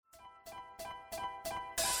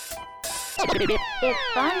It's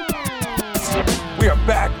fun time. We are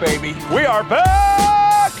back, baby. We are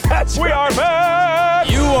back! We are back!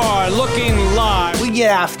 You are looking live. We get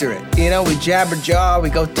after it. You know, we jabber jaw, we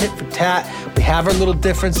go tit for tat, we have our little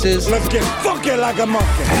differences. Let's get funky like a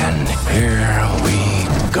monkey. And here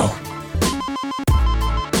we go.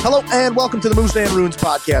 Hello and welcome to the Moose and Runes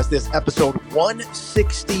podcast. This episode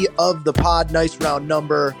 160 of the pod. Nice round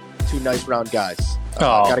number. Two nice round guys.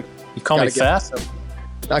 You call me fat?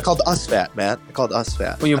 I called us fat, Matt. I called us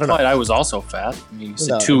fat. Well, you implied I was also fat. I mean, you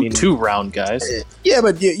said two round guys. Yeah,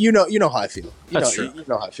 but you know how I feel. That's true. You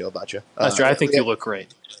know how I feel about you. That's true. I think you look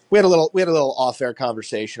great. We had a little off-air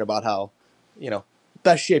conversation about how,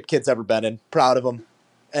 best shape kid's ever been in. Proud of him.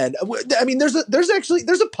 And I mean, there's a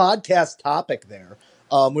podcast topic there.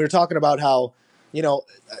 We were talking about how,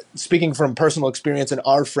 speaking from personal experience and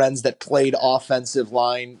our friends that played offensive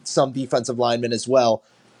line, some defensive linemen as well,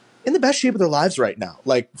 in the best shape of their lives right now.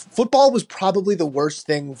 Like, football was probably the worst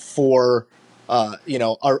thing for,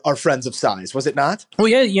 our friends of size, was it not? Well,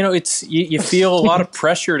 yeah, it's you feel a lot of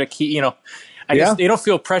pressure to keep, I guess you don't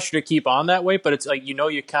feel pressure to keep on that weight, but it's like, you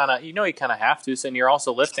kind of have to, and you're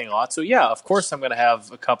also lifting a lot. So yeah, of course I'm going to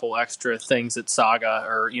have a couple extra things at Saga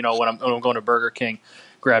or, when I'm going to Burger King,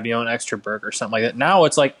 grab an extra burger or something like that. Now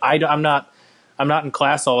it's like, I'm not in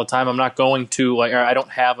class all the time. I'm not going to I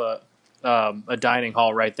don't have a dining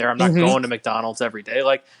hall right there. I'm not going to McDonald's every day.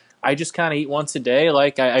 Like, I just kind of eat once a day.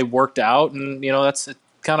 Like, I worked out, and that's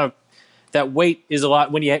kind of, that weight is a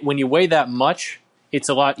lot when you weigh that much. It's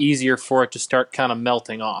a lot easier for it to start kind of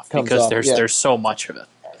melting off because there's so much of it.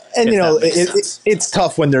 And it's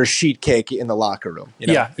tough when there's sheet cake in the locker room.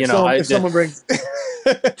 If someone brings,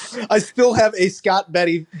 I still have a Scott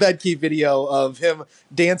Bedke video of him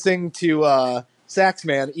dancing to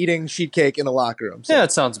Saxman eating sheet cake in the locker room. So, yeah,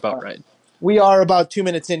 that sounds about right. We are about 2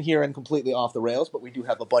 minutes in here and completely off the rails, but we do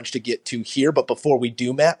have a bunch to get to here. But before we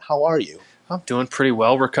do, Matt, how are you? I'm doing pretty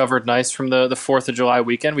well. Recovered nice from the 4th of July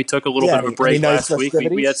weekend. We took a little bit of a break last week.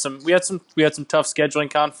 We had some tough scheduling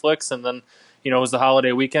conflicts, and then it was the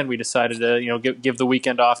holiday weekend. We decided to give the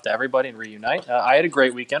weekend off to everybody and reunite. I had a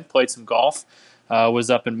great weekend. Played some golf. Was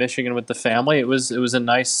up in Michigan with the family. It was a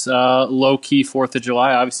nice low key 4th of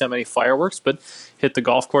July. Obviously, not many fireworks, but hit the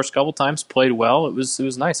golf course a couple times. Played well. It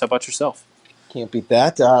was nice. How about yourself? Can't beat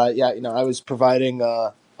that. I was providing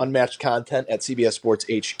unmatched content at CBS Sports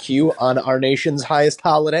HQ on our nation's highest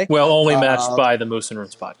holiday. Well, only matched by the Moose and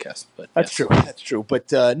Runes podcast. But that's true. That's true.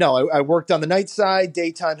 But I worked on the night side.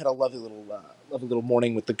 Daytime, had a lovely little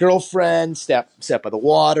morning with the girlfriend. Sat by the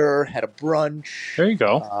water. Had a brunch. There you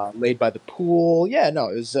go. Laid by the pool. Yeah, no,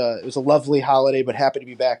 it was a lovely holiday. But happy to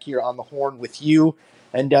be back here on the horn with you.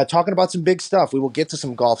 And talking about some big stuff. We will get to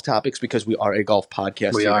some golf topics because we are a golf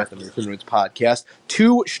podcast here at the Moose and Runes podcast.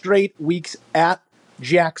 2 straight weeks at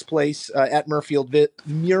Jack's Place at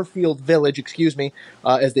Muirfield Village,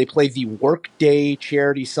 as they play the Workday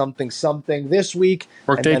Charity something this week.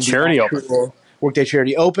 Workday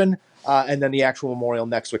Charity Open, and then the actual Memorial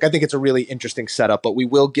next week. I think it's a really interesting setup, but we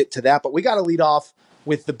will get to that. But we got to lead off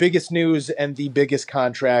with the biggest news and the biggest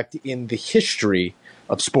contract in the history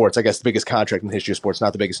of sports. I guess the biggest contract in the history of sports,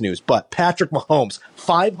 not the biggest news. But Patrick Mahomes,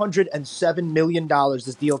 $507 million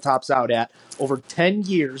this deal tops out at over 10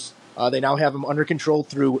 years. They now have him under control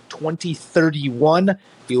through 2031.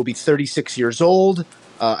 He will be 36 years old.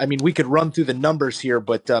 We could run through the numbers here,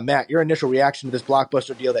 but Matt, your initial reaction to this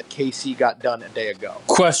blockbuster deal that KC got done a day ago.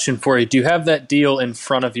 Question for you. Do you have that deal in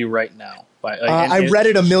front of you right now? I read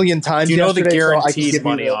it a million times. Do you know the guaranteed so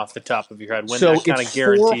money off the top of your head? When that kind of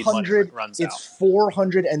guaranteed money runs out? It's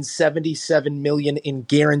 $477 million in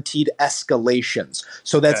guaranteed escalations.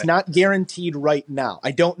 So that's not guaranteed right now. I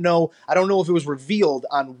don't know if it was revealed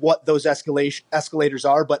on what those escalators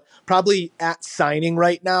are, but probably at signing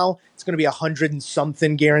right now, it's going to be 100 and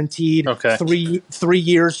something guaranteed. Okay. 3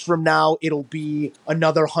 years from now, it'll be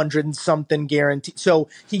another 100 and something guaranteed. So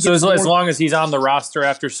as long as he's on the roster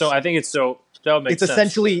after, I think it's so. That would make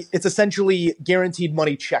sense. It's essentially guaranteed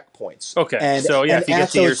money checkpoints. Okay. If you get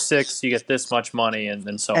to year 6, you get this much money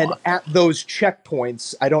and so on. And at those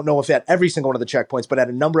checkpoints, I don't know if at every single one of the checkpoints, but at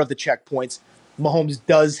a number of the checkpoints, Mahomes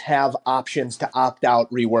does have options to opt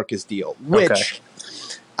out, rework his deal, which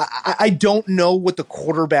I don't know what the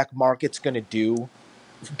quarterback market's going to do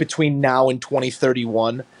between now and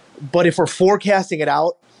 2031. But if we're forecasting it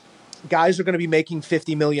out, guys are going to be making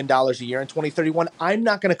 $50 million a year in 2031. I'm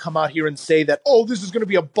not going to come out here and say that, this is going to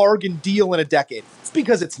be a bargain deal in a decade. It's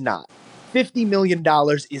because it's not. $50 million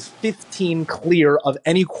is 15 clear of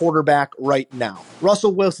any quarterback right now.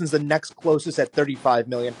 Russell Wilson's the next closest at $35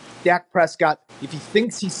 million. Dak Prescott, if he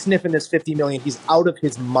thinks he's sniffing this $50 million, he's out of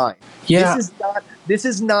his mind. Yeah. This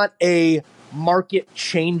is not a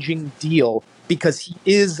market-changing deal because he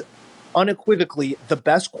is unequivocally the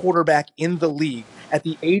best quarterback in the league at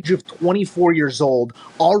the age of 24 years old,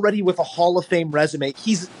 already with a Hall of Fame resume.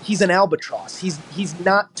 He's an albatross. He's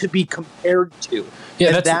not to be compared to.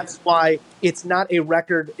 Yeah, and that's why it's not a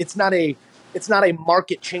record. It's not a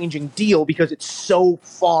market-changing deal because it's so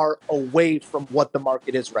far away from what the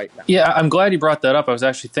market is right now. Yeah, I'm glad you brought that up. I was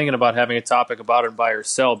actually thinking about having a topic about it, buy or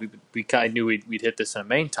sell. We kind of knew we'd hit this in a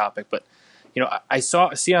main topic, but I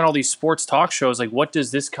see on all these sports talk shows, like, what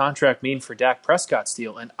does this contract mean for Dak Prescott's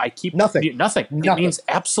deal? And I keep nothing. It means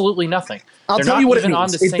absolutely nothing. I'll They're tell not you what even it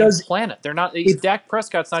on means. the same planet. They're not. Dak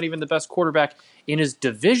Prescott's not even the best quarterback in his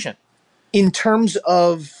division. In terms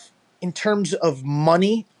of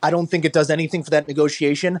money, I don't think it does anything for that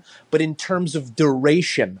negotiation. But in terms of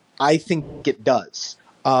duration, I think it does.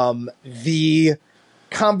 The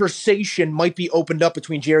conversation might be opened up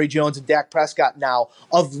between Jerry Jones and Dak Prescott now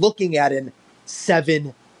of looking at an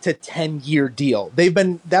 7 to 10 year deal.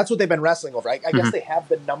 That's what they've been wrestling over. I guess they have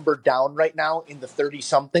the number down right now in the 30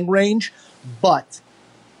 something range, but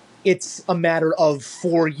it's a matter of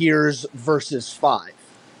 4 years versus 5.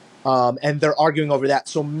 And they're arguing over that.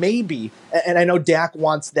 So maybe, and I know Dak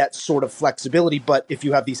wants that sort of flexibility, but if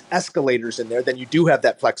you have these escalators in there, then you do have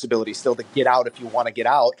that flexibility still to get out if you want to get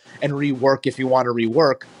out and rework if you want to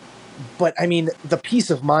rework. But I mean, the peace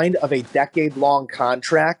of mind of a decade-long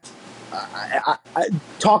contract, I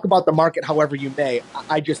talk about the market however you may.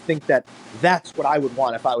 I just think that's what I would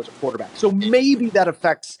want if I was a quarterback. So maybe that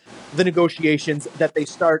affects the negotiations, that they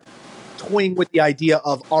start toying with the idea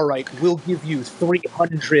of, all right, we'll give you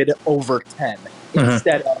 300 over 10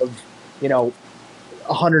 instead of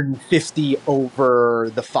 150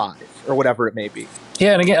 over the 5 or whatever it may be.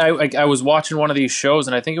 Yeah, and again, I was watching one of these shows,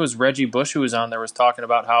 and I think it was Reggie Bush who was on there, was talking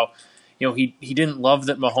about how he didn't love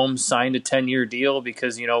that Mahomes signed a 10-year deal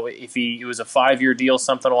because, if it was a 5-year deal,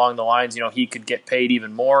 something along the lines, he could get paid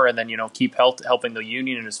even more and then, keep helping the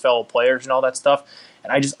union and his fellow players and all that stuff.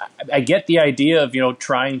 And I get the idea of,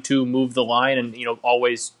 trying to move the line and,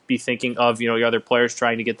 always be thinking of, your other players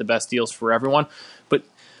trying to get the best deals for everyone. But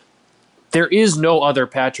there is no other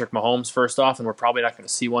Patrick Mahomes, first off, and we're probably not going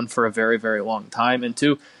to see one for a very, very long time. And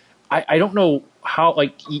two, I don't know how,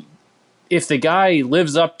 if the guy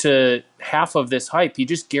lives up to half of this hype, he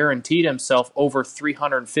just guaranteed himself over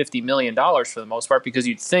 $350 million for the most part, because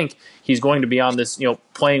you'd think he's going to be on this,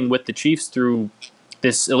 playing with the Chiefs through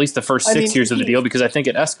this, at least the first 6 years of the deal, because I think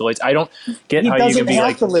it escalates. I don't get how you can be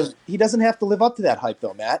like... He doesn't have to live up to that hype,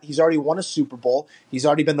 though, Matt. He's already won a Super Bowl. He's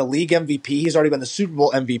already been the league MVP. He's already been the Super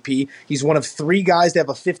Bowl MVP. He's one of 3 guys to have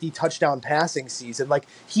a 50-touchdown passing season.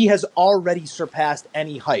 He has already surpassed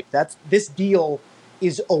any hype. This deal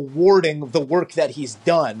is awarding the work that he's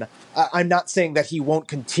done. I'm not saying that he won't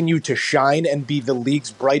continue to shine and be the league's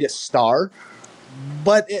brightest star,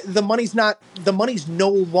 but the money's no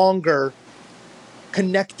longer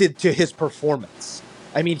connected to his performance.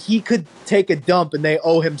 I mean, he could take a dump and they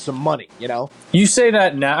owe him some money, You say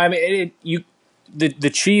that now. I mean, the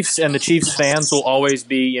Chiefs and the Chiefs fans will always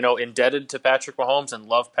be, indebted to Patrick Mahomes and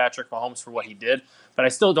love Patrick Mahomes for what he did. But I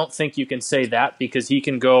still don't think you can say that, because he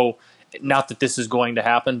can go, not that this is going to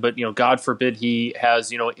happen, but, God forbid he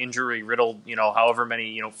has, injury riddled, however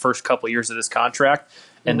many, first couple of years of this contract.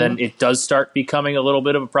 And then it does start becoming a little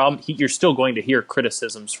bit of a problem. You're still going to hear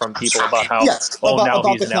criticisms from people about how, now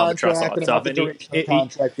he's an albatross and all that stuff.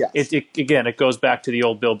 Again, it goes back to the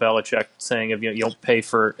old Bill Belichick saying of, you don't pay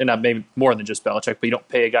for, and not maybe more than just Belichick, but you don't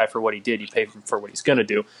pay a guy for what he did. You pay him for what he's going to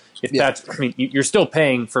do. You're still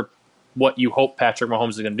paying for what you hope Patrick Mahomes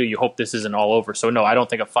is going to do. You hope this isn't all over. So no, I don't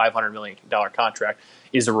think a $500 million contract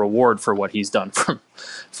is a reward for what he's done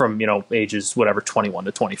from ages 21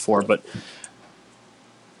 to 24. But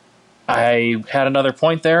I had another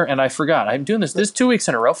point there and I forgot. I'm doing this 2 weeks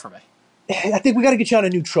in a row for me. I think we got to get you on a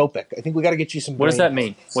nootropic. I think we got to get you some. What does that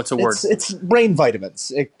mean? What's a word? It's brain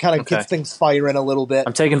vitamins. It kind of gets things firing a little bit.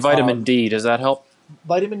 I'm taking vitamin D. Does that help?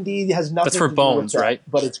 Vitamin D has nothing. That's for bones, right?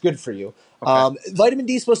 But it's good for you. Okay. Vitamin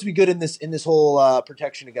D is supposed to be good in this whole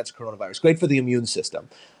protection against coronavirus. Great for the immune system.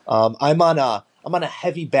 I'm on a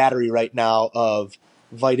heavy battery right now of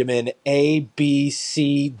vitamin A, B,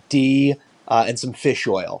 C, D, and some fish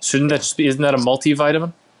oil. Isn't that a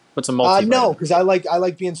multivitamin? What's a multivitamin? No, because I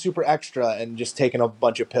like being super extra and just taking a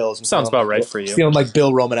bunch of pills. And sounds about right for you. Feeling like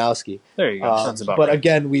Bill Romanowski. There you go. Sounds about but right.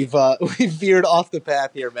 Again, we've veered off the path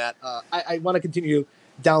here, Matt. I want to continue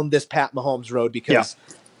down this Pat Mahomes road because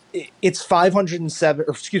It's 507,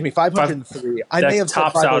 or excuse me, 503. I may have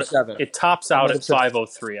said 507. It tops out at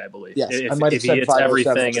 503, I believe. Yes, if, I might have if he said hits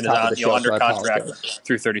 507 everything and is at the top of the under show, so I contract apologize.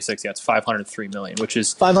 through 36, yeah, it's 503 million, which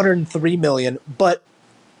is 503 million. But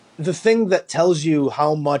the thing that tells you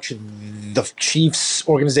how much the Chiefs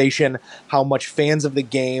organization, how much fans of the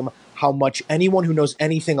game, how much anyone who knows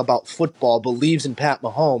anything about football believes in Pat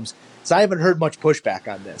Mahomes, is I haven't heard much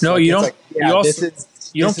pushback on this. No, like, you don't. Like, yeah,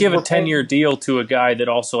 you don't give a 10-year deal to a guy that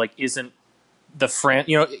also like isn't the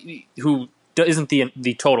who isn't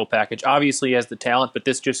the total package. Obviously, he has the talent, but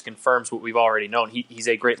this just confirms what we've already known. He's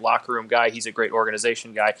a great locker room guy. He's a great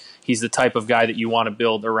organization guy. He's the type of guy that you want to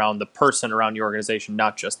build around the person around your organization,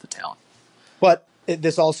 not just the talent. But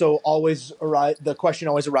this also the question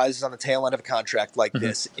always arises on the tail end of a contract like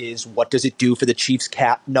this is what does it do for the Chiefs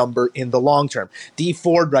cap number in the long term? D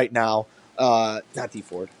Ford right now, not D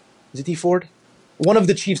Ford. Is it D Ford? One of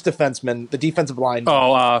the Chiefs defensemen, the defensive line.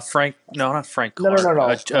 Oh, Frank. No, not Frank.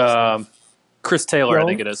 Clark. No. Chris Taylor, Jones? I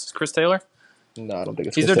think it is. Chris Taylor? No, I don't think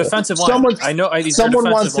it's He's Chris their Taylor. defensive line. I know.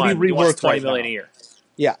 Someone wants to be He wants reworked $20 right million now. a year.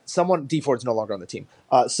 Yeah, D Ford's no longer on the team.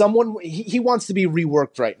 He wants to be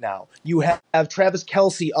reworked right now. You have Travis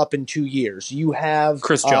Kelce up in 2 years. You have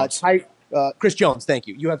Chris Jones. Chris Jones, thank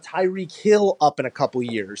you. You have Tyreek Hill up in a couple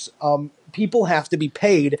years. People have to be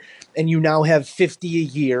paid, and you now have 50 a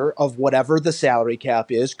year of whatever the salary cap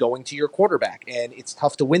is going to your quarterback, and it's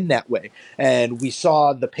tough to win that way. And we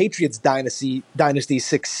saw the Patriots dynasty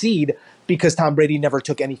succeed because Tom Brady never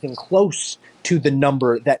took anything close to the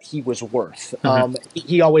number that he was worth.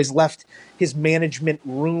 He always left his management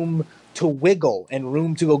room to wiggle and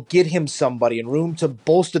room to go get him somebody and room to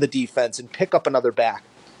bolster the defense and pick up another back.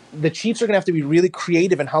 The Chiefs are going to have to be really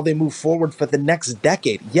creative in how they move forward for the next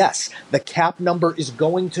decade. Yes, the cap number is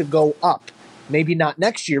going to go up. Maybe not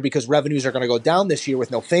next year because revenues are going to go down this year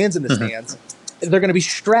with no fans in the stands. They're going to be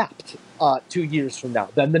strapped 2 years from now.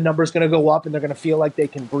 Then the number is going to go up and they're going to feel like they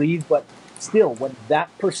can breathe. But still, when that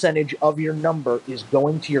percentage of your number is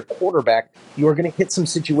going to your quarterback, you're going to hit some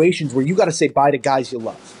situations where you got to say bye to guys you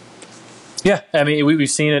love. Yeah, I mean, we've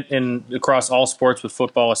seen it across all sports with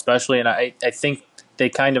football especially, and I think they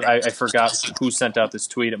kind of, I forgot who sent out this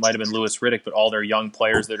tweet. It might have been Louis Riddick, but all their young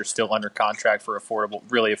players that are still under contract for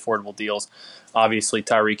really affordable deals. Obviously,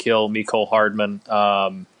 Tyreek Hill, Mecole Hardman,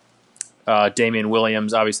 Damian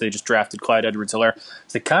Williams. Obviously, they just drafted Clyde Edwards-Helaire. So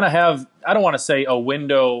they kind of have, I don't want to say a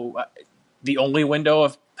window, the only window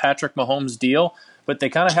of Patrick Mahomes' deal, but they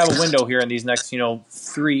kind of have a window here in these next,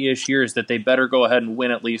 3-ish years that they better go ahead and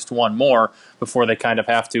win at least one more before they kind of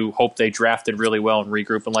have to hope they drafted really well and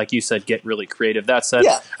regroup. And like you said, get really creative. That said,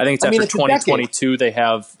 yeah. I think it's after 2022 they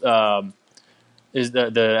have is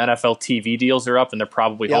the NFL TV deals are up, and they're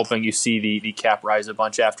probably hoping you see the cap rise a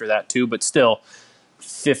bunch after that too. But still,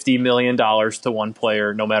 $50 million to one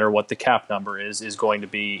player, no matter what the cap number is going to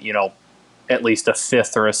be, at least a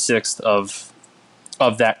fifth or a sixth of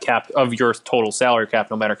that cap, of your total salary cap,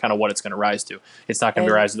 no matter kind of what it's going to rise to. It's not going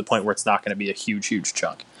to rise to the point where it's not going to be a huge, huge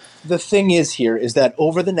chunk. The thing is that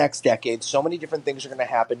over the next decade, so many different things are going to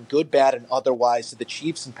happen, good, bad, and otherwise, to the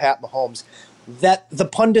Chiefs and Pat Mahomes, that the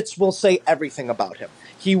pundits will say everything about him.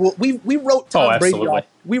 He will. We wrote Tom Brady off.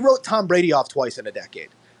 We wrote Tom Brady off twice in a decade.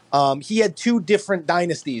 He had 2 different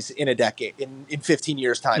dynasties in a decade, in 15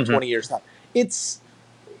 years' time, 20 years' time.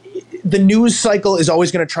 The news cycle is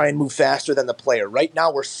always going to try and move faster than the player. Right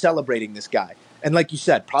now, we're celebrating this guy. And like you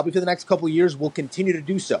said, probably for the next couple of years, we'll continue to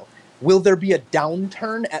do so. Will there be a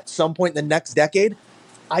downturn at some point in the next decade?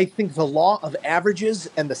 I think the law of averages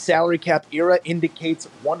and the salary cap era indicates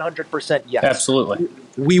 100% yes. Absolutely.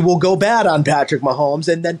 We will go bad on Patrick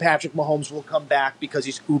Mahomes, and then Patrick Mahomes will come back because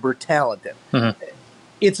he's uber talented.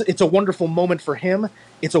 It's a wonderful moment for him.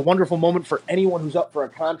 It's a wonderful moment for anyone who's up for a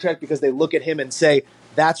contract because they look at him and say,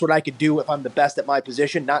 that's what I could do if I'm the best at my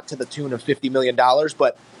position, not to the tune of $50 million,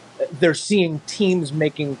 but they're seeing teams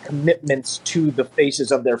making commitments to the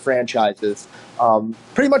faces of their franchises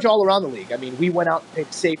pretty much all around the league. I mean, we went out and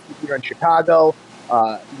paid safety here in Chicago.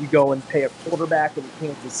 You go and pay a quarterback in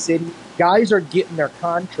Kansas City. Guys are getting their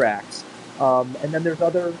contracts. And then there's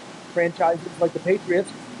other franchises like the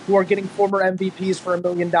Patriots who are getting former MVPs for $1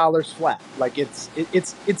 million flat. Like it's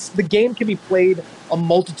the game can be played a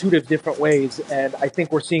multitude of different ways, and I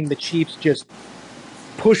think we're seeing the Chiefs just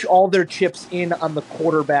push all their chips in on the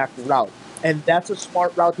quarterback route, and that's a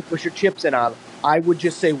smart route to push your chips in on. I would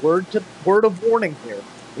just say word of warning here.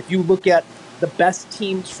 If you look at the best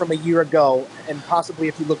teams from a year ago, and possibly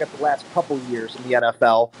if you look at the last couple years in the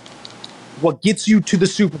NFL, what gets you to the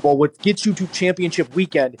Super Bowl, what gets you to championship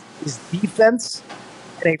weekend is defense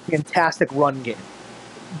and a fantastic run game.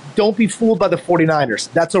 Don't be fooled by the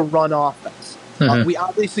 49ers. That's a run offense. We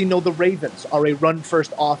obviously know the Ravens are a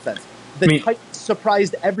run-first offense. The Titans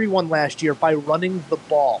surprised everyone last year by running the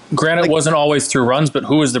ball. Granted, it wasn't always through runs, but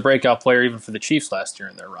who was the breakout player even for the Chiefs last year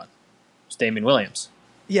in their run? It was Damian Williams.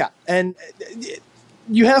 Yeah, and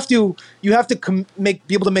you have to be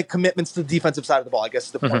able to make commitments to the defensive side of the ball. I guess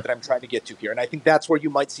is the point that I'm trying to get to here, and I think that's where you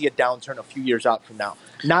might see a downturn a few years out from now.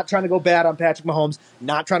 Not trying to go bad on Patrick Mahomes,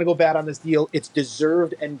 not trying to go bad on this deal. It's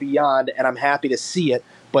deserved and beyond, and I'm happy to see it.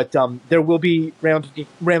 But there will be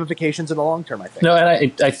ramifications in the long term, I think. No,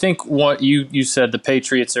 and I think what you said, the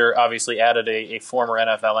Patriots are obviously added a former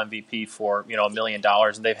NFL MVP for $1 million,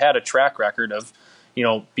 and they've had a track record of,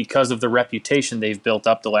 because of the reputation they've built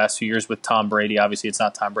up the last few years with Tom Brady. Obviously, it's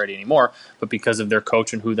not Tom Brady anymore, but because of their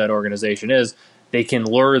coach and who that organization is, they can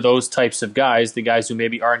lure those types of guys, the guys who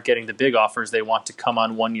maybe aren't getting the big offers. They want to come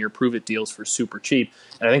on one-year prove-it deals for super cheap.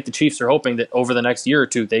 And I think the Chiefs are hoping that over the next year or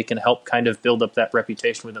two, they can help kind of build up that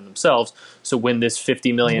reputation within themselves. So when this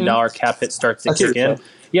 $50 million cap hit starts to kick in,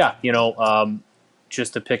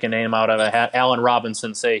 just to pick a name out of a hat, Allen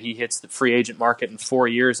Robinson, say he hits the free agent market in 4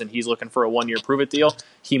 years and he's looking for a one-year prove-it deal,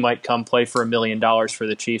 he might come play for $1 million for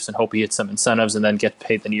the Chiefs and hope he hits some incentives and then get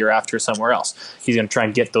paid the year after somewhere else. He's going to try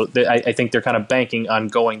and get those. I think they're kind of banking on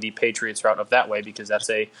going the Patriots route of that way because that's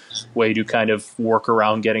a way to kind of work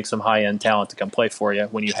around getting some high-end talent to come play for you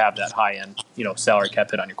when you have that high-end, salary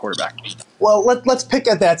cap hit on your quarterback. Well, let's pick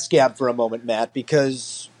at that scab for a moment, Matt,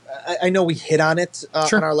 because I know we hit on it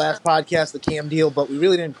on our last podcast, the Cam deal, but we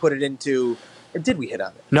really didn't put it into – or did we hit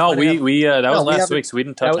on it? No, that was last week, so we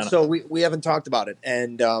didn't touch on it. So we haven't talked about it.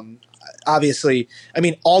 And obviously,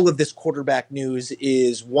 all of this quarterback news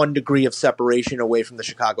is 1 degree of separation away from the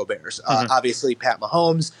Chicago Bears. Obviously, Pat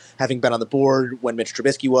Mahomes, having been on the board when Mitch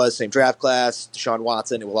Trubisky was, same draft class, Deshaun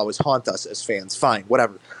Watson, it will always haunt us as fans. Fine,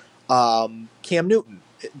 whatever. Cam Newton,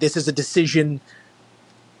 this is a decision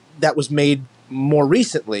that was made more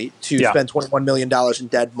recently to spend $21 million in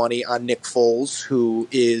dead money on Nick Foles, who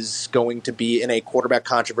is going to be in a quarterback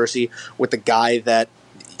controversy with a guy that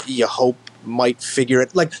you hope might figure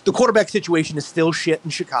it. Like, the quarterback situation is still shit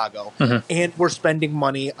in Chicago, and we're spending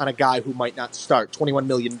money on a guy who might not start. $21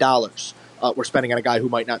 million we're spending on a guy who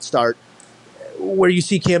might not start. Where you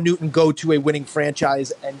see Cam Newton go to a winning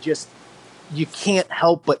franchise and just, you can't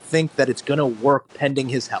help but think that it's going to work pending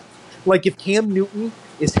his health. Like, if Cam Newton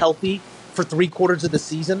is healthy for 3/4 of the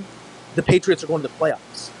season, the Patriots are going to the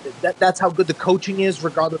playoffs. That's how good the coaching is,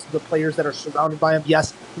 regardless of the players that are surrounded by him.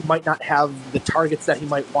 Yes, he might not have the targets that he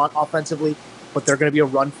might want offensively, but they're going to be a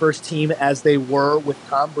run-first team as they were with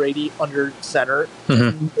Tom Brady under center.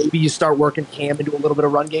 Maybe you start working Cam into a little bit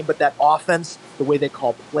of run game, but that offense, the way they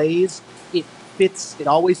call plays, it fits, it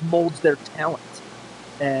always molds their talent.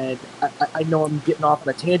 And I know I'm getting off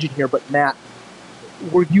on a tangent here, but Matt,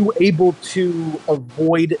 were you able to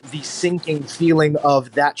avoid the sinking feeling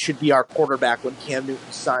of that should be our quarterback when Cam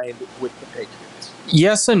Newton signed with the Patriots?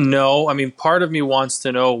 Yes and no. Part of me wants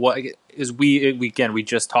to know what is we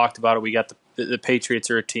just talked about it. We got the Patriots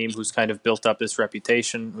are a team who's kind of built up this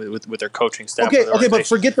reputation with their coaching staff. Okay, but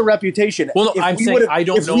forget the reputation. Well, no, I'm saying I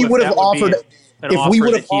don't know if we would have offered an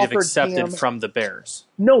offer that he'd have accepted Cam, from the Bears.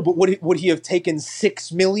 No, but would he have taken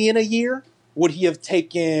 $6 million a year? Would he have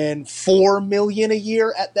taken $4 million a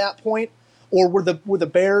year at that point? Or were the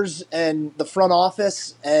Bears and the front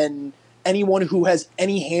office and anyone who has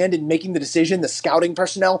any hand in making the decision, the scouting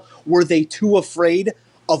personnel, were they too afraid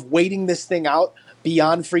of waiting this thing out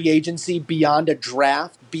beyond free agency, beyond a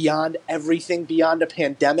draft, beyond everything, beyond a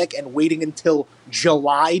pandemic, and waiting until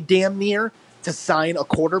July damn near to sign a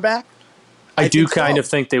quarterback? I do kind of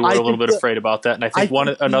think they were a little bit afraid about that. And I think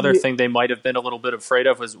another thing they might have been a little bit afraid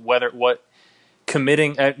of was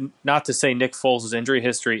committing, not to say Nick Foles' injury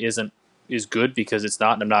history is good, because it's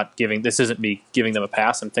not, and this isn't me giving them a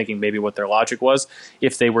pass. I'm thinking maybe what their logic was.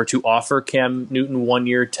 If they were to offer Cam Newton 1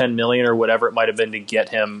 year, $10 million or whatever it might have been to get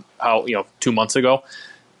him out, 2 months ago,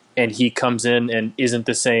 and he comes in and isn't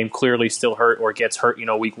the same, clearly still hurt, or gets hurt,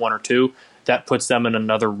 week 1 or 2, that puts them in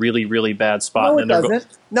another really, really bad spot.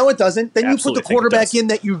 No, it doesn't. Then you put the quarterback in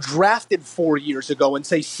that you drafted 4 years ago and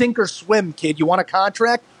say, sink or swim, kid. You want a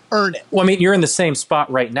contract? Earn it. Well, you're in the same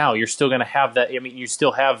spot right now. You're still going to have that. You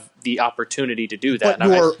still have the opportunity to do that.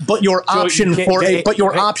 But your option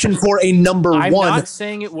for a number one. I'm not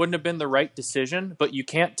saying it wouldn't have been the right decision, but you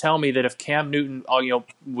can't tell me that if Cam Newton,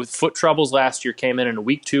 with foot troubles last year, came in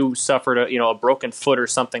week 2, suffered a broken foot or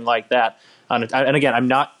something like that, And again, I'm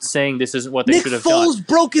not saying this isn't what they Nick should have done. Nick Foles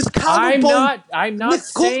broke his collarbone. I'm not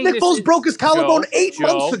saying Nick Foles broke his collarbone 8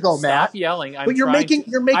 months ago, Matt. Stop yelling. But you're making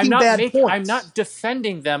bad points. I'm not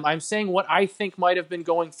defending them. I'm saying what I think might have been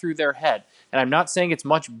going through their head. And I'm not saying it's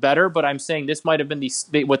much better, but I'm saying this might have been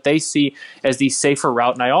what they see as the safer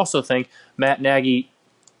route. And I also think Matt Nagy,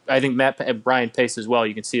 I think Brian Pace as well,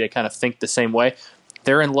 you can see they kind of think the same way.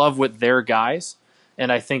 They're in love with their guys.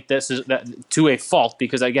 And I think this is to a fault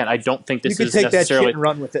because, again, I don't think this is necessarily... You can take that shit and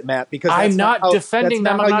run with it, Matt, because I'm not defending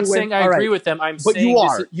them. I'm not saying I agree with them. I'm saying you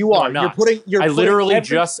are. You are. No, I literally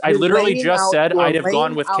just said I'd have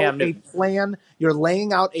gone with Cam Newton. You're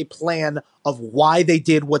laying out a plan of why they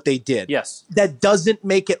did what they did. Yes. That doesn't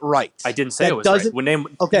make it right. I didn't say it was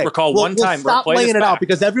right. Recall one time. Stop laying it out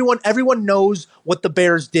because everyone knows what the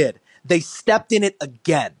Bears did. They stepped in it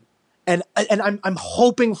again. And I'm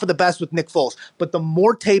hoping for the best with Nick Foles. But the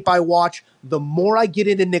more tape I watch, the more I get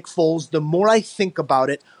into Nick Foles, the more I think about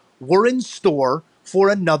it. We're in store for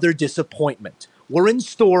another disappointment. We're in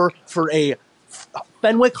store for a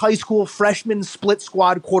Fenwick High School freshman split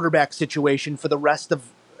squad quarterback situation for the rest of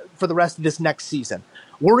this next season.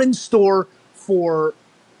 We're in store for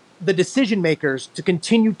the decision makers to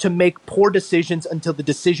continue to make poor decisions until the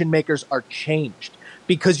decision makers are changed.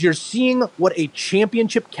 Because you're seeing what a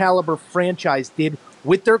championship caliber franchise did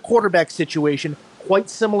with their quarterback situation, quite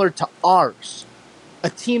similar to ours. A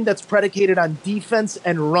team that's predicated on defense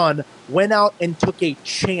and run went out and took a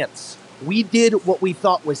chance. We did what we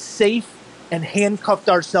thought was safe and handcuffed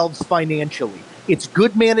ourselves financially. It's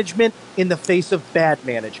good management in the face of bad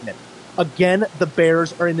management. Again, the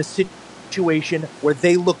Bears are in the situation where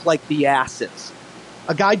they look like the asses.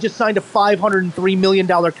 A guy just signed a $503 million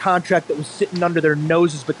contract that was sitting under their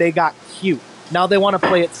noses, but they got cute. Now they want to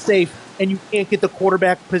play it safe, and you can't get the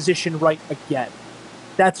quarterback position right again.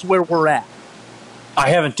 That's where we're at. I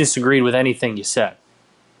haven't disagreed with anything you said.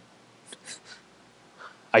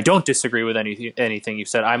 I don't disagree with anything you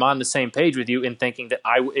said. I'm on the same page with you in thinking that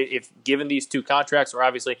if given these two contracts, or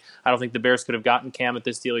obviously I don't think the Bears could have gotten Cam at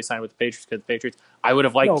this deal he signed with the Patriots because the Patriots, I would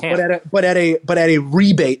have liked Cam. But at a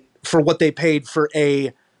rebate for what they paid for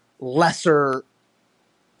a lesser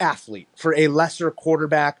athlete, for a lesser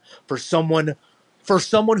quarterback, for someone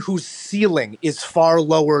whose ceiling is far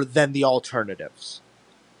lower than the alternatives.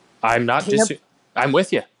 I'm not. I'm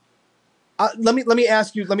with you. Let me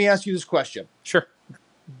ask you this question. Sure.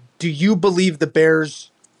 Do you believe the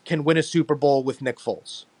Bears can win a Super Bowl with Nick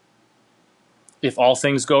Foles? If all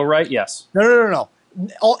things go right, yes. No.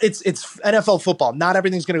 It's NFL football. Not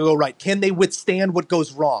everything's going to go right. Can they withstand what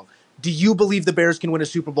goes wrong? Do you believe the Bears can win a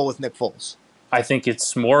Super Bowl with Nick Foles? I think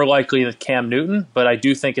it's more likely than Cam Newton, but I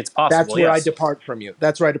do think it's possible. That's where I depart from you.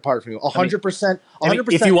 100%. 100%.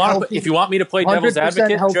 If you want me to play devil's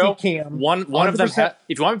advocate, Joe, Cam, one of them.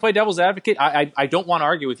 If you want me to play devil's advocate, I don't want to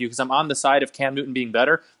argue with you because I'm on the side of Cam Newton being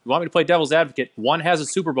better. If you want me to play devil's advocate, one has a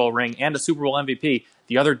Super Bowl ring and a Super Bowl MVP.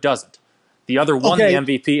 The other doesn't. The other won the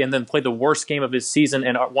MVP and then played the worst game of his season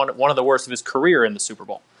and one of the worst of his career in the Super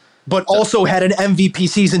Bowl. But also had an MVP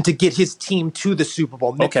season to get his team to the Super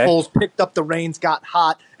Bowl. Nick Foles picked up the reins, got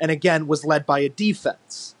hot, and again was led by a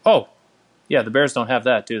defense. Oh, yeah, the Bears don't have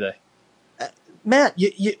that, do they? Matt,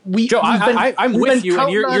 Joe, I'm with you,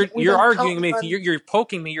 and you're arguing me. You're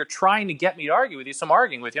poking me. You're trying to get me to argue with you, so I'm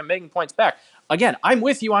arguing with you. I'm making points back. Again, I'm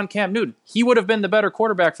with you on Cam Newton. He would have been the better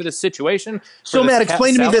quarterback for this situation. So, Matt,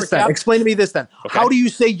 explain to me this then. Okay. How do you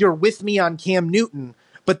say you're with me on Cam Newton,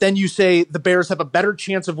 but then you say the Bears have a better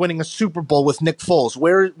chance of winning a Super Bowl with Nick Foles?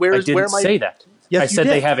 I didn't say that. Yes, I said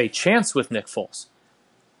they have a chance with Nick Foles.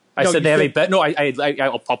 I said they have a bet. No,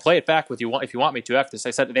 I'll play it back with you if you want me to after this.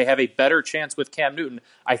 I said they have a better chance with Cam Newton.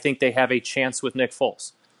 I think they have a chance with Nick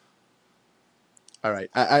Foles. All right.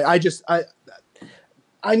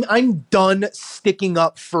 I'm done sticking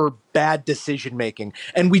up for bad decision making.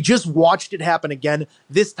 And we just watched it happen again,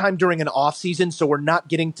 this time during an off season, so we're not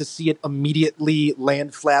getting to see it immediately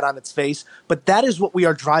land flat on its face. But that is what we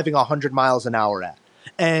are driving 100 miles an hour at.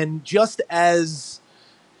 And just as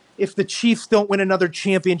if the Chiefs don't win another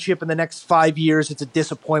championship in the next 5 years, it's a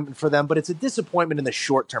disappointment for them, but it's a disappointment in the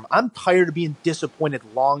short term. I'm tired of being disappointed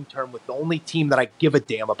long term with the only team that I give a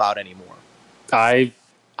damn about anymore.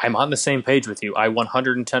 I'm on the same page with you. I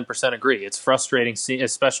 110% agree. It's frustrating,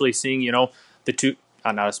 especially seeing, the two,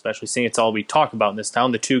 not especially seeing, it's all we talk about in this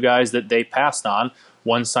town, the two guys that they passed on,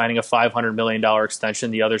 one signing a $500 million extension,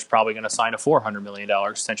 the other's probably going to sign a $400 million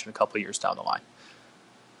extension a couple of years down the line.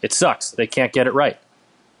 It sucks. They can't get it right.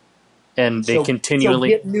 And they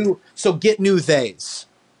continually... So get new theys.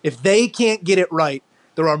 If they can't get it right,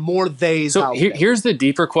 There are more theys So out there. here's the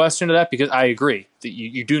deeper question to that, because I agree that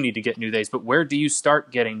you do need to get new theys, but where do you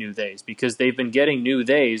start getting new theys? Because they've been getting new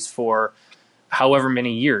theys for however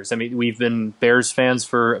many years. I mean, we've been Bears fans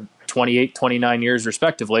for 28, 29 years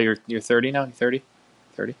respectively. You're 30 now? You 30?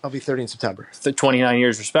 30? I'll be 30 in September. 29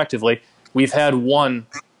 years respectively. We've had one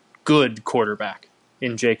good quarterback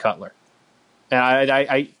in Jay Cutler. And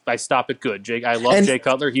I stop at good. I love Jay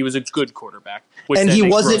Cutler. He was a good quarterback. And he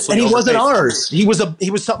wasn't ours. He was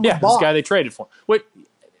something. Yeah, this guy they traded for. What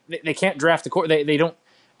they can't draft the quarterback. They don't.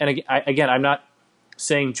 And again, I'm not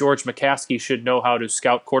saying George McCaskey should know how to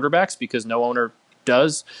scout quarterbacks, because no owner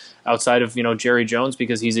does outside of Jerry Jones,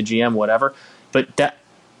 because he's a GM, whatever. But that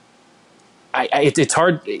it's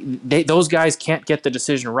hard. Those guys can't get the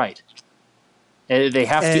decision right. They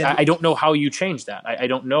have to. I don't know how you change that. I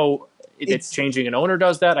don't know. It's changing an owner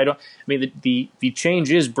does that. I mean, the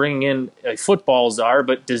change is bringing in a football czar,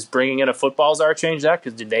 but does bringing in a football czar change that?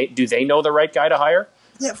 Because do they know the right guy to hire?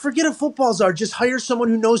 Yeah, forget a football czar. Just hire someone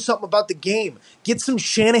who knows something about the game. Get some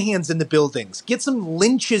Shanahans in the buildings. Get some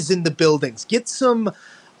Lynches in the buildings. Get some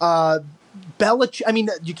Belichick. I mean,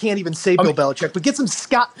 you can't even say Bill Belichick, but get some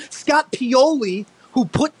Scott Pioli, who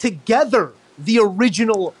put together the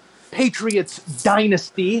original Patriots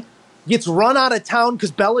dynasty. Gets run out of town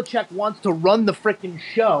because Belichick wants to run the frickin'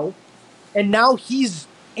 show, and now he's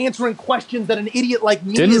answering questions that an idiot like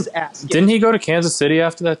me is asking. Didn't he go to Kansas City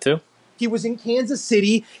after that too? He was in Kansas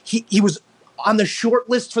City. He was on the short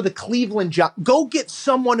list for the Cleveland job. Go get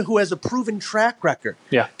someone who has a proven track record.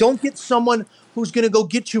 Yeah. Don't get someone who's going to go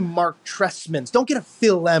get you Mark Trestmans. Don't get a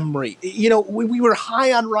Phil Emery. We were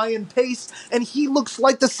high on Ryan Pace, and he looks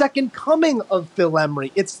like the second coming of Phil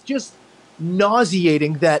Emery. It's just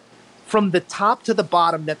nauseating that from the top to the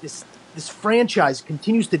bottom that this franchise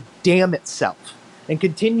continues to damn itself and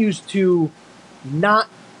continues to not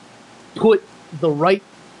put the right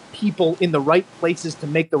people in the right places to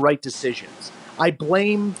make the right decisions. I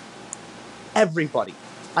blame everybody.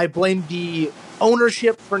 I blame the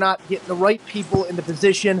ownership for not getting the right people in the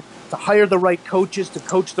position to hire the right coaches, to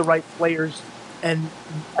coach the right players, and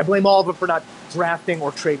I blame all of them for not drafting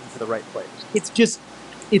or trading for the right players.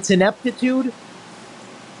 It's ineptitude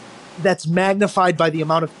that's magnified by the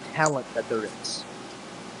amount of talent that there is.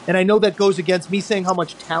 And I know that goes against me saying how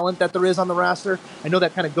much talent that there is on the roster. I know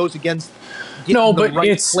that kind of goes against getting the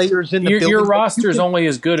right players in the building. Your roster is only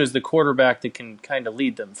as good as the quarterback that can kind of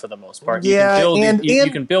lead them for the most part. Yeah, you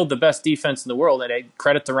can build the best defense in the world. And I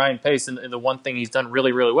credit to Ryan Pace, and the one thing he's done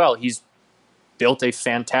really, really well, he's built a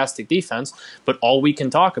fantastic defense. But all we can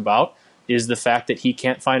talk about is the fact that he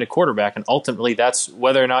can't find a quarterback. And ultimately, that's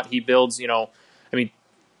whether or not he builds,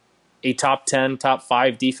 a top 10, top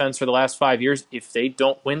 5 defense for the last 5 years. If they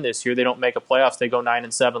don't win this year, they don't make a playoffs, they go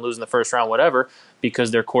 9-7, lose in the first round, whatever, because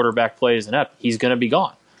their quarterback play is inept, he's going to be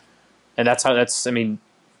gone. And that's what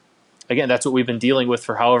we've been dealing with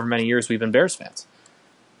for however many years we've been Bears fans.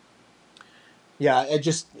 Yeah,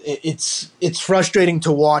 it's frustrating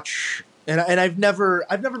to watch. And I've never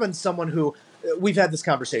been someone who, we've had this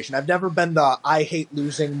conversation, I've never been the I hate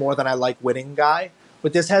losing more than I like winning guy.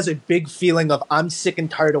 But this has a big feeling of I'm sick and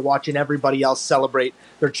tired of watching everybody else celebrate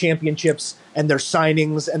their championships and their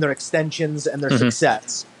signings and their extensions and their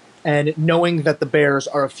success. And knowing that the Bears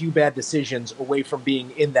are a few bad decisions away from being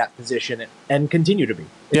in that position and continue to be.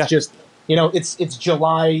 It's just, it's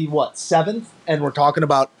July, 7th, and we're talking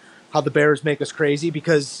about how the Bears make us crazy,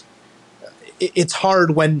 because it's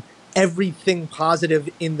hard when everything positive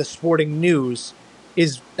in the sporting news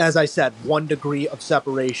is, as I said, 1 degree of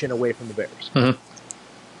separation away from the Bears. Mm-hmm.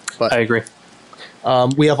 But I agree.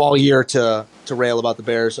 We have all year to rail about the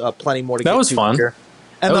Bears. Plenty more to get to. That was fun. Here.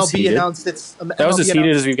 MLB announced its. That was as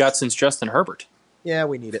heated as we've got since Justin Herbert. Yeah,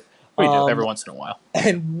 we need it. We do every once in a while.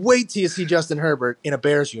 And wait till you see Justin Herbert in a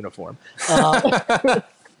Bears uniform.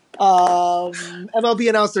 MLB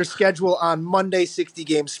announced their schedule on Monday,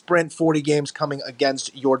 60-game sprint, 40 games coming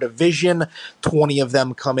against your division, 20 of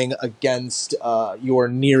them coming against your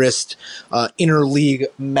nearest interleague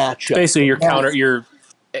matchup. Basically,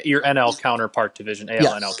 your NL counterpart division,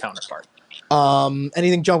 AL/NL counterpart.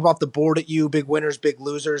 Anything jump off the board at you? Big winners, big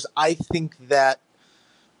losers? I think that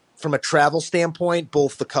from a travel standpoint,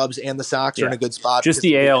 both the Cubs and the Sox are in a good spot. Just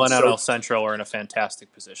the AL and NL Central are in a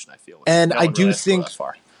fantastic position, I feel. And I do think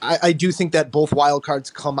I do think that both wild cards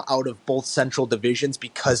come out of both central divisions,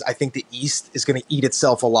 because I think the East is going to eat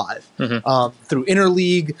itself alive through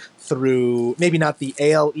interleague, through maybe not the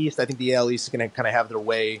AL East. I think the AL East is going to kind of have their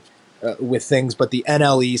way with things, but the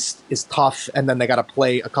NL East is tough, and then they got to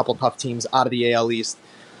play a couple tough teams out of the AL East.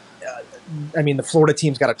 The Florida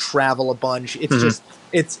team's got to travel a bunch. It's just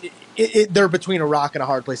they're between a rock and a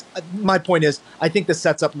hard place. My point is, I think this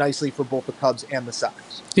sets up nicely for both the Cubs and the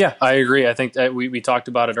Sox. Yeah, I agree. I think that we talked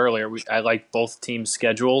about it earlier. I like both teams'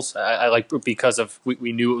 schedules. I like because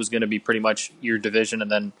we knew it was going to be pretty much your division, and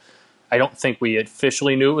then I don't think we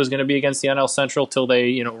officially knew it was going to be against the NL Central till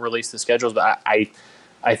they released the schedules. But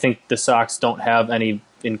I think the Sox don't have any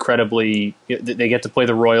incredibly. They get to play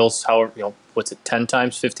the Royals, however, what's it, 10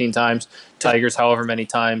 times, 15 times, Tigers, however many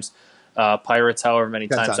times. Pirates, however many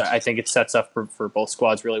times. I think it sets up for both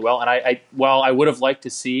squads really well. And while I would have liked to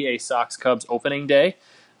see a Sox-Cubs opening day,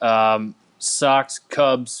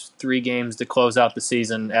 Sox-Cubs 3 games to close out the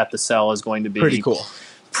season at the Cell is going to be pretty cool.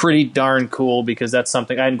 Pretty darn cool, because that's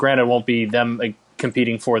something, and granted, it won't be them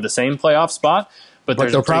competing for the same playoff spot, but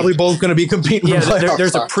they're probably both going to be competing. Yeah,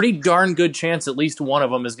 there's a pretty darn good chance at least one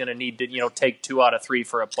of them is going to need to take 2 out of 3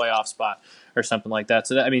 for a playoff spot or something like that.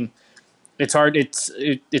 So that, it's hard.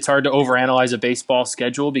 It's hard to overanalyze a baseball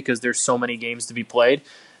schedule because there's so many games to be played.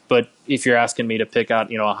 But if you're asking me to pick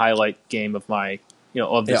out a highlight game of my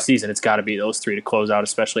of the season, it's got to be those 3 to close out,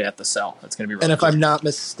 especially at the Cell. That's going to be really. And if I'm not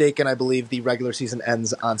mistaken, I believe the regular season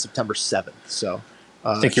ends on September 7th. So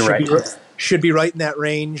I think you're right. Should be right in that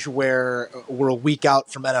range where we're a week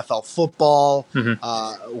out from NFL football.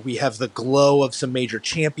 Mm-hmm. We have the glow of some major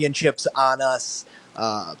championships on us.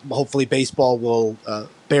 Hopefully baseball will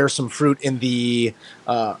bear some fruit in the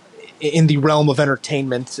realm of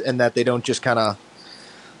entertainment, and that they don't just kind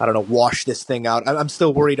of, wash this thing out. I'm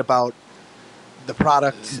still worried about the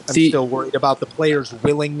product. I'm still worried about the players'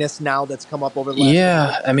 willingness now that's come up over the last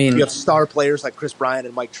year. You have star players like Chris Bryant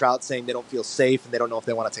and Mike Trout saying they don't feel safe and they don't know if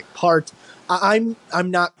they want to take part. I'm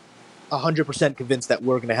not 100% convinced that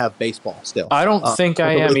we're going to have baseball still. I don't think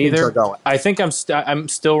I am either. I think I'm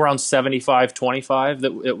still around 75-25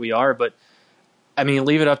 that we are, but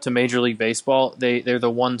leave it up to Major League Baseball. They're the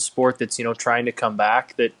one sport that's trying to come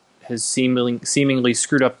back that has seemingly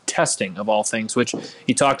screwed up testing of all things. Which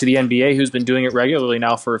you talk to the NBA, who's been doing it regularly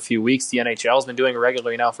now for a few weeks. The NHL has been doing it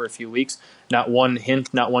regularly now for a few weeks. Not one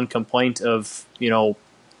hint, not one complaint of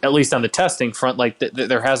at least on the testing front,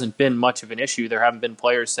 there hasn't been much of an issue. There haven't been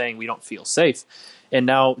players saying we don't feel safe. And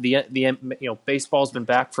now the baseball's been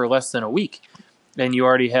back for less than a week, and you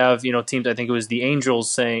already have teams. I think it was the Angels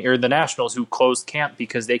saying, or the Nationals, who closed camp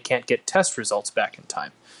because they can't get test results back in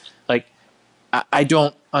time. I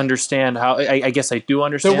don't understand how. I guess I do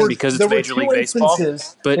understand because it's Major League Baseball.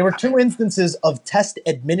 But there were 2 instances of test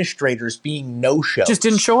administrators being no-shows. Just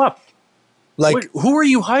didn't show up. Who are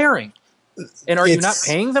you hiring? And are you not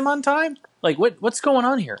paying them on time? What's going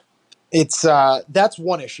on here? It's that's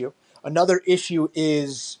one issue. Another issue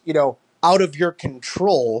is, out of your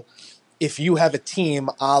control. If you have a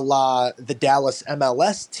team a la the Dallas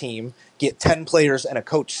MLS team, get 10 players and a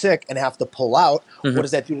coach sick and have to pull out, what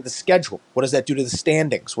does that do to the schedule? What does that do to the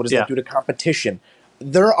standings? What does that do to competition?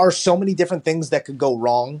 There are so many different things that could go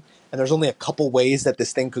wrong, and there's only a couple ways that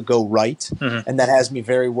this thing could go right, and that has me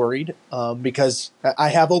very worried because I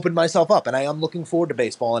have opened myself up, and I am looking forward to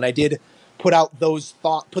baseball, and I did put those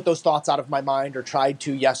thoughts out of my mind, or tried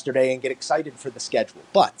to yesterday, and get excited for the schedule.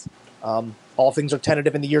 But all things are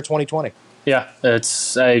tentative in the year 2020. Yeah,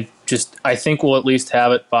 I think we'll at least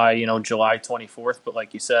have it by July 24th. But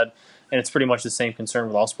like you said, and it's pretty much the same concern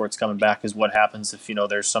with all sports coming back, is what happens if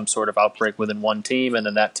there's some sort of outbreak within one team, and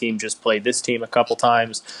then that team just played this team a couple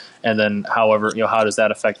times, and then how does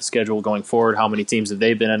that affect the schedule going forward? How many teams have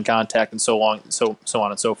they been in contact, and so on and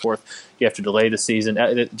so forth? You have to delay the season.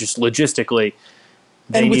 Just logistically.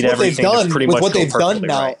 They need everything to pretty much go perfectly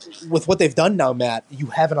right. With what they've done now, Matt, you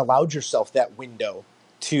haven't allowed yourself that window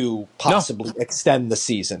to possibly extend the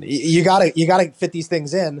season. You gotta fit these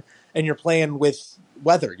things in, and you're playing with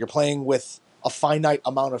weather. You're playing with a finite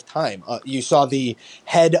amount of time. You saw the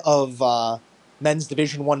head of men's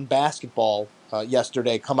Division I basketball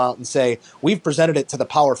yesterday come out and say, we've presented it to the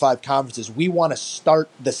Power 5 conferences. We want to start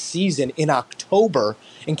the season in October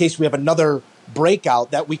in case we have another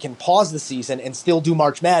breakout, that we can pause the season and still do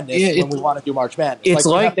March Madness when we want to do March Madness. It's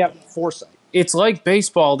you have to have foresight. It's like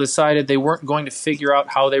baseball decided they weren't going to figure out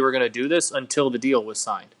how they were going to do this until the deal was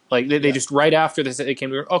signed. They just right after this, they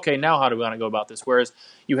came to, okay, now how do we want to go about this? Whereas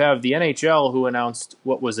you have the NHL, who announced,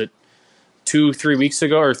 what was it, 2-3 weeks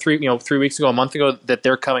ago, or 3 weeks ago, a month ago, that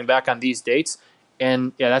they're coming back on these dates.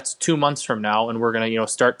 And that's 2 months from now, and we're going to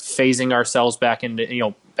start phasing ourselves back into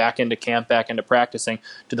camp, back into practicing,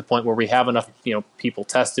 to the point where we have enough people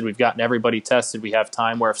tested. We've gotten everybody tested. We have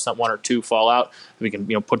time where if one or two fall out, we can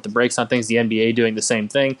put the brakes on things. The NBA doing the same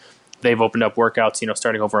thing. They've opened up workouts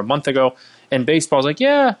starting over a month ago. And baseball's like,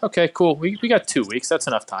 yeah, okay, cool. We got 2 weeks. That's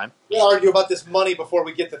enough time. We'll argue about this money before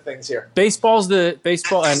we get to things here. Baseball,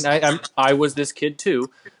 and I was this kid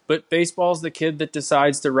too. but baseball's the kid that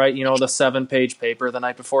decides to write, the 7-page paper the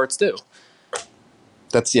night before it's due.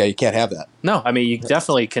 You can't have that. No, I mean, you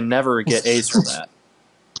definitely can never get A's from that.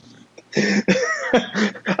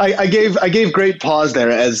 I gave great pause there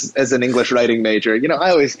as an English writing major.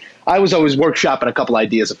 I was always workshopping a couple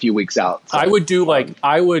ideas a few weeks out. So. I would do I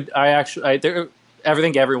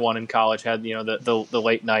think everyone in college had the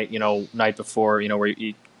late night night before where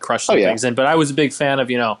you crush some things in. But I was a big fan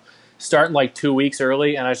of starting like 2 weeks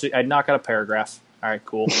early, and I'd knock out a paragraph. All right,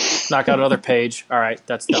 cool. Knock out another page. All right,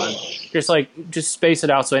 that's done. Just space it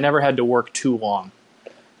out so I never had to work too long.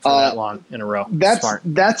 For that long in a row.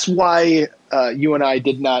 That's why you and I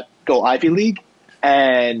did not go Ivy League.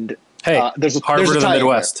 And there's a Harvard of the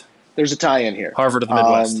Midwest. There's a tie-in here. Harvard of the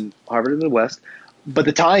Midwest. Harvard of the Midwest. But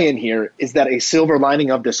the tie-in here is that a silver lining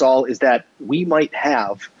of this all is that we might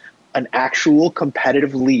have an actual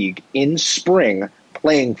competitive league in spring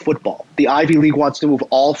playing football. The Ivy League wants to move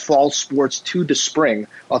all fall sports to the spring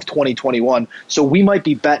of 2021. So we might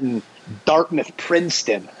be betting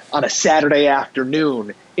Dartmouth-Princeton on a Saturday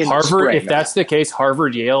afternoon in Harvard, the spring. if that's the case,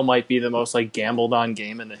 Harvard-Yale might be the most gambled on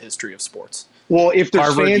game in the history of sports. Well, if there's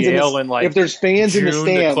Harvard, fans Yale, if there's fans June in the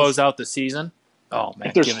stands to close out the season, oh man!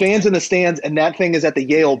 If there's fans in the stands and that thing is at the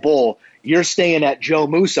Yale Bowl, you're staying at Joe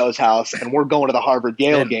Musso's house, and we're going to the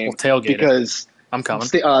Harvard-Yale game we'll tailgate because I'm coming.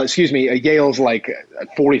 Yale's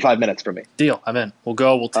 45 minutes from me. Deal. I'm in. We'll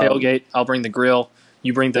go. We'll tailgate. I'll bring the grill.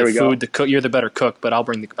 You bring the food. The cook. You're the better cook, but I'll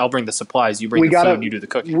bring the supplies. You bring the food. You do the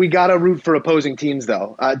cooking. We gotta root for opposing teams,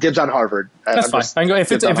 though. Dibs on Harvard. That's fine. I can go,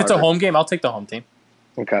 if it's a home game, I'll take the home team.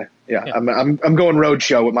 Okay. Yeah. I'm going road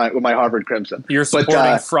show with my Harvard Crimson. You're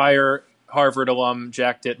supporting Friar Harvard alum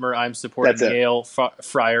Jack Dittmer. I'm supporting Yale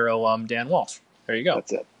Friar alum Dan Walsh. There you go.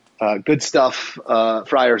 That's it. Good stuff.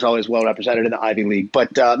 Friar's always well represented in the Ivy League.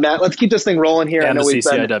 But Matt, let's keep this thing rolling here. And I know the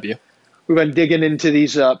CCIW. We've been digging into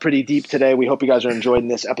these pretty deep today. We hope you guys are enjoying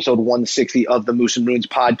this episode 160 of the Moose and Runes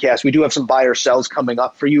podcast. We do have some buy or sells coming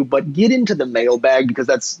up for you, but get into the mailbag because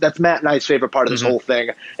that's Matt and I's favorite part of this whole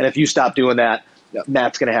thing. And if you stop doing that,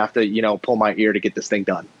 Matt's going to have to, pull my ear to get this thing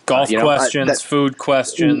done. Golf questions, food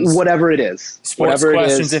questions. Whatever it is. Sports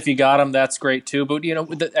questions, if you got them, that's great too. But,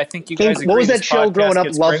 I think you guys agree. What was that show growing up?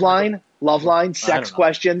 Loveline, sex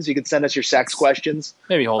questions. You could send us your sex questions.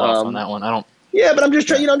 Maybe hold off on that one. I don't. Yeah, but I'm just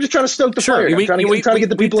trying. I'm just trying to stoke the fire. I'm trying to get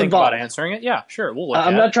the people involved. About answering it. Yeah, sure. We'll look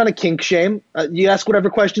I'm not trying to kink shame. You ask whatever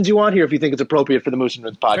questions you want here if you think it's appropriate for the Moose and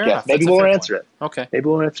Runes podcast. Maybe we'll answer it. Okay. Maybe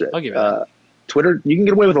we'll answer it. I'll give you that. Twitter, you can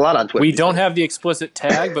get away with a lot on Twitter. We don't have the explicit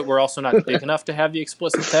tag, but we're also not big enough to have the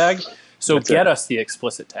explicit tag. So get us the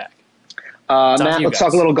explicit tag. Matt, let's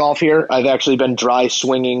talk a little golf here. I've actually been dry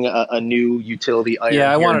swinging a new utility iron.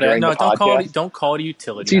 Yeah, I wanted to. No, don't call it a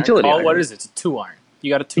utility. It's a utility iron. What is it? It's a 2-iron.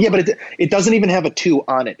 You got a 2. Yeah, but it doesn't even have a 2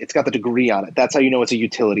 on it. It's got the degree on it. That's how you know it's a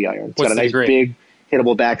utility iron. It's got a nice big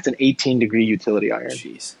hittable back. It's an 18-degree utility iron.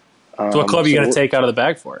 Jeez. So what club are you going to take out of the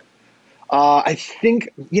bag for it? I think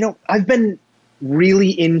I've been really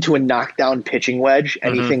into a knockdown pitching wedge.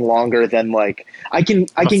 Anything longer than I can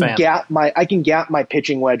gap my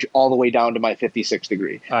pitching wedge all the way down to my 56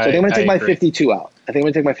 degree. So I think I'm going to take my 52 out.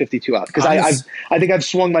 Because I think I've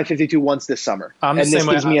swung my 52 once this summer, and this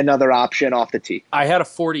gives me another option off the tee. I had a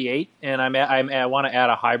 48, and I want to add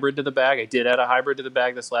a hybrid to the bag. I did add a hybrid to the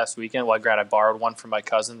bag this last weekend. Well, I borrowed one from my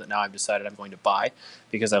cousin that now I've decided I'm going to buy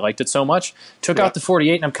because I liked it so much. Took out the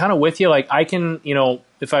 48, and I'm kind of with you. I can,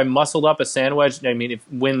 if I muscled up a sand wedge, I mean,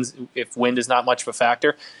 if wind is not much of a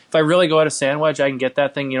factor, if I really go at a sand wedge, I can get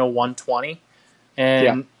that thing, 120,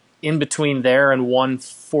 and in between there and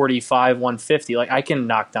 145, 150, I can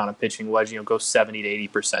knock down a pitching wedge, go 70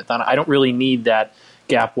 to 80%. I don't really need that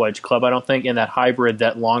gap wedge club, I don't think, in that hybrid,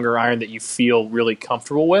 that longer iron that you feel really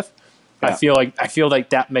comfortable with. Yeah. I feel like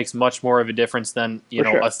that makes much more of a difference than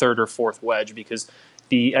a third or fourth wedge because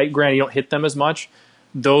granted you don't hit them as much.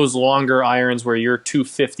 Those longer irons where you're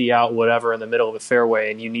 250 out, whatever, in the middle of a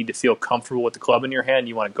fairway, and you need to feel comfortable with the club in your hand,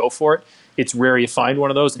 you want to go for it. It's rare you find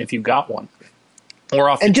one of those, and if you've got one, or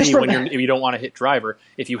off the tee if you don't want to hit driver,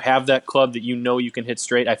 if you have that club that you can hit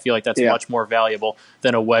straight, I feel like that's much more valuable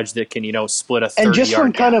than a wedge that can split a 30 and just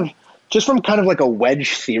yard from just from kind of like a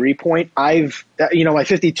wedge theory point, I've, my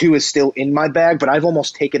 52 is still in my bag, but I've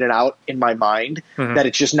almost taken it out in my mind that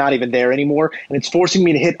it's just not even there anymore. And it's forcing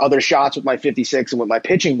me to hit other shots with my 56 and with my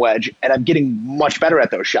pitching wedge. And I'm getting much better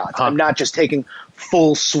at those shots. I'm not just taking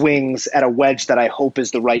full swings at a wedge that I hope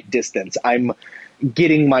is the right distance. I'm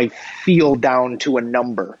getting my feel down to a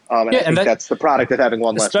number. And I think that's the product of having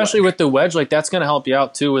one less especially with the wedge, that's going to help you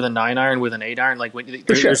out too with a 9-iron, with an 8-iron.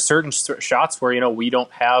 There's certain shots where we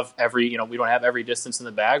don't have every distance in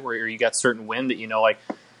the bag, where you got certain wind that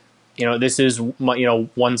this is my,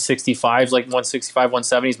 165s, like 165,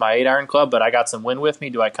 170s, my 8-iron club, but I got some wind with me.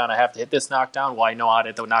 Do I kind of have to hit this knockdown? Well, I know how to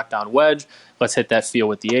hit the knockdown wedge. Let's hit that feel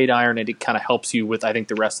with the 8-iron, and it kind of helps you with, I think,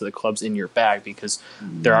 the rest of the clubs in your bag, because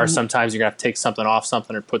there are some times you're going to have to take something off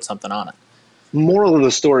something or put something on it. Moral of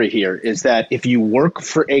the story here is that if you work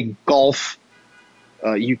for a golf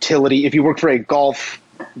utility, if you work for a golf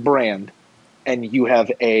brand and you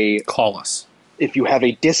have call us. If you have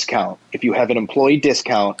a discount, if you have an employee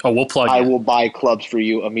discount, we'll plug I you. will buy clubs for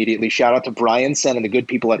you immediately. Shout out to Brian Sen and the good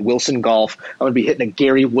people at Wilson Golf. I'm going to be hitting a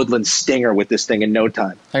Gary Woodland stinger with this thing in no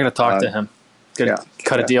time. I got to talk to him.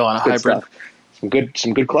 Cut a deal on a hybrid. Stuff.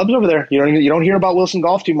 Some good clubs over there. You don't hear about Wilson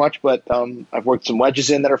Golf too much, but I've worked some wedges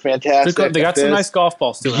in that are fantastic. They got some nice golf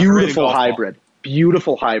balls too. Beautiful hybrid.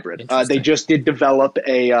 Beautiful hybrid. They just did develop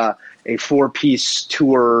a 4-piece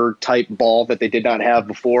tour type ball that they did not have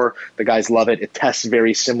before. The guys love it. It tests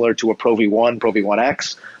very similar to a Pro V1, Pro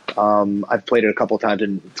V1X. I've played it a couple of times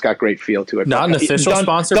and it's got great feel to it. Not an official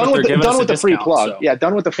sponsor, but they're giving us a discount. Free plug. So. Yeah,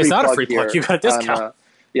 done with the free plug. It's not a free plug. You got a discount.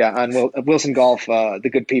 On Wilson Golf, the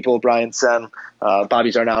good people, Brian Sen,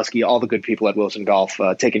 Bobby Zarnowski, all the good people at Wilson Golf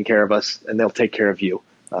taking care of us, and they'll take care of you.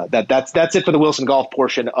 That's it for the Wilson Golf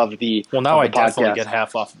portion of the Well, now I definitely get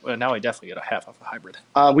half off. Now I definitely get a half off a hybrid.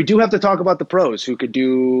 We do have to talk about the pros who could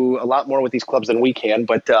do a lot more with these clubs than we can,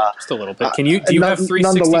 but just a little bit. Do you have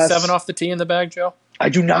 367 off the tee in the bag, Joe? I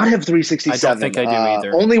do not have 367. I don't think I do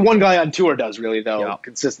either. Only one guy on tour does, really, though,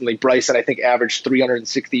 consistently. Bryson, I think, averaged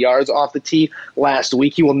 360 yards off the tee last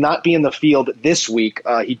week. He will not be in the field this week.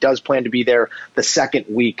 He does plan to be there the second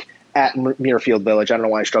week at Muirfield Village. I don't know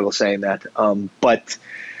why I struggle saying that. But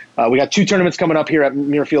we got 2 tournaments coming up here at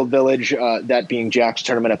Muirfield Village, that being Jack's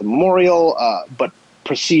tournament at the Memorial. But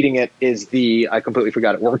preceding it is I completely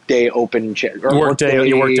forgot it, Workday Open.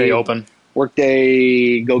 Workday Open.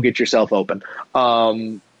 Workday, go get yourself open.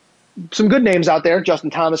 Some good names out there. Justin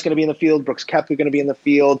Thomas going to be in the field. Brooks Koepka going to be in the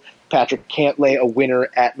field. Patrick Cantlay, a winner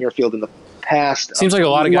at Muirfield in the past. Seems like a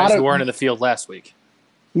lot of guys who weren't in the field last week.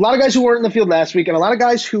 A lot of guys who weren't in the field last week, and a lot of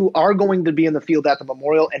guys who are going to be in the field at the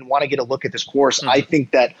Memorial and want to get a look at this course. Mm-hmm. I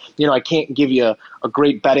think that, I can't give you a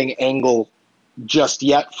great betting angle just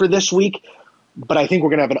yet for this week, but I think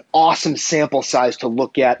we're going to have an awesome sample size to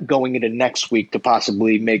look at going into next week to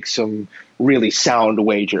possibly make some really sound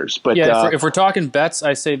wagers. But if we're talking bets,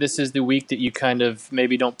 I say this is the week that you kind of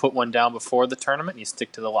maybe don't put one down before the tournament. You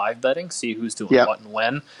stick to the live betting, see who's doing what and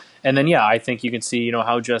when. And then, I think you can see,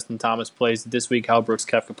 how Justin Thomas plays it this week, how Brooks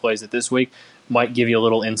Koepka plays it this week. Might give you a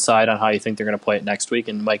little insight on how you think they're going to play it next week,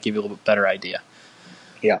 and might give you a little bit better idea.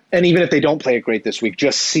 Yeah, and even if they don't play it great this week,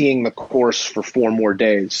 just seeing the course for 4 more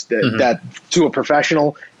days, that to a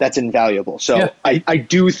professional, that's invaluable. So I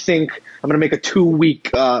do think I'm going to make a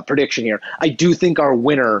 2-week prediction here. I do think our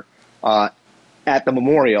winner at the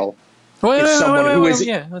Memorial is someone who is.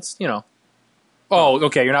 Yeah, that's Oh,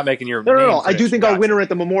 okay. You're not making your. No. I do think our winner at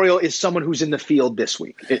the Memorial is someone who's in the field this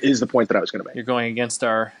week. Is the point that I was going to make. You're going against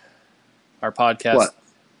our podcast. What?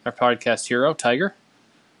 Our podcast hero, Tiger.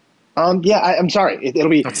 I'm sorry. It'll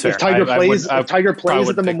be if Tiger plays. If Tiger plays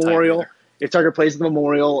at the Memorial,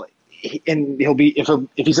 and he'll be if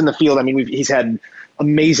he's in the field. I mean, he's had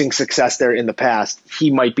amazing success there in the past.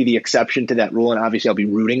 He might be the exception to that rule, and obviously, I'll be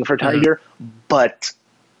rooting for Tiger. Mm-hmm. But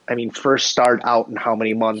I mean, first start out in how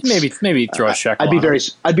many months? Maybe throw a check. I'd be very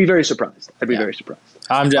surprised. Very surprised.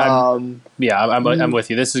 I'm with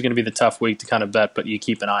you. This is going to be the tough week to kind of bet, but you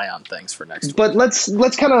keep an eye on things for next week. But let's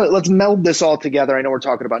meld this all together. I know we're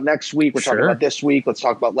talking about next week. We're talking about this week. Let's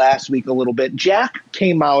talk about last week a little bit. Jack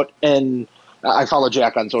came out, and I follow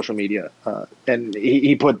Jack on social media, and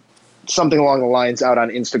he put something along the lines out on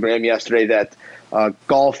Instagram yesterday that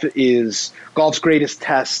golf's greatest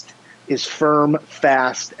test is firm,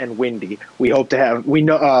 fast, and windy. We know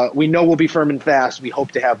we'll be firm and fast. We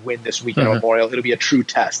hope to have wind this week at Memorial. It'll be a true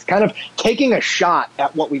test. Kind of taking a shot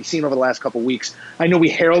at what we've seen over the last couple of weeks. I know we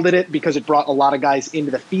heralded it because it brought a lot of guys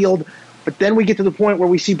into the field, but then we get to the point where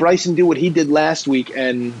we see Bryson do what he did last week,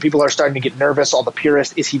 and people are starting to get nervous. All the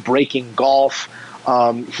purists, is he breaking golf?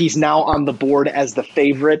 He's now on the board as the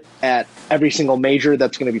favorite at every single major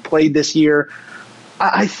that's going to be played this year.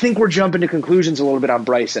 I think we're jumping to conclusions a little bit on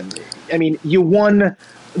Bryson. I mean, you won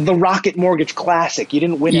the Rocket Mortgage Classic. You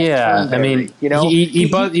didn't win it. Yeah, I mean, he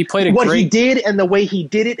played a what great. He did and the way he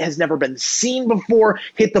did it has never been seen before.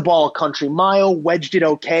 Hit the ball a country mile, wedged it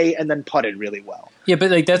okay, and then putted really well. Yeah,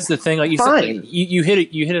 but that's the thing. Like you said, you hit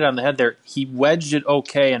it on the head there. He wedged it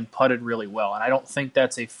okay and putted really well, and I don't think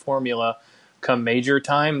that's a formula come major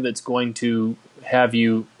time that's going to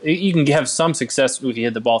you can have some success if you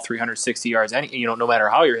hit the ball 360 yards, no matter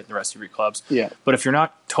how you're hitting the rest of your clubs. Yeah. But if you're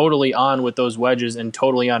not totally on with those wedges and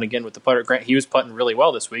totally on again with the putter, Grant, he was putting really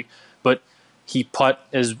well this week, but he putt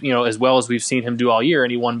as well as we've seen him do all year,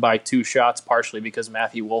 and he won by 2 shots, partially because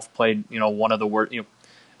Matthew Wolff played one of the worst. At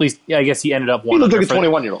least, I guess he ended up one. He looked under like a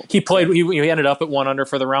 21-year-old. He played. He ended up at 1 under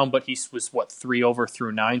for the round, but he was 3 over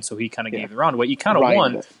through 9, so he kind of gave the round away. You kind of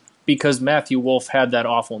won because Matthew Wolff had that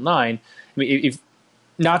awful 9. I mean, if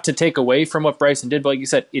not to take away from what Bryson did, but like you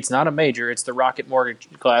said, it's not a major. It's the Rocket Mortgage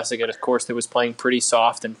Classic at a course that was playing pretty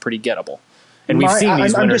soft and pretty gettable. And we've seen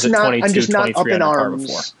these winners at 22, 23 under par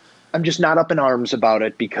before. I'm just not up in arms about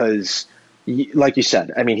it because, like you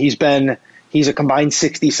said, I mean, he's a combined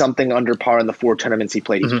 60-something under par in the 4 tournaments he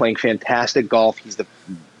played. He's playing fantastic golf.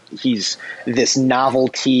 He's this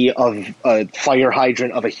novelty of a fire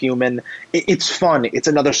hydrant of a human. It's fun. It's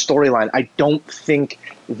another storyline. I don't think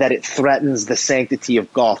that it threatens the sanctity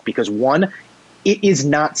of golf because, one, it is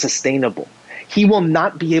not sustainable. He will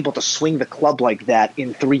not be able to swing the club like that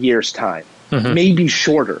in 3 years' time, maybe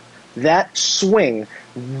shorter. That swing,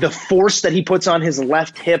 the force that he puts on his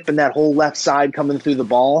left hip and that whole left side coming through the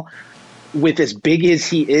ball, with as big as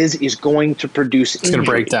he is going to produce injury. It's going to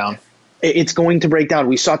break down. It's going to break down.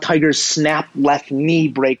 We saw Tiger's snap left knee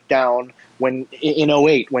break down in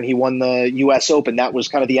 2008 when he won the U.S. Open. That was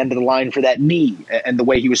kind of the end of the line for that knee and the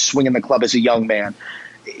way he was swinging the club as a young man.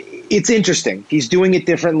 It's interesting. He's doing it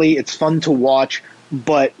differently. It's fun to watch,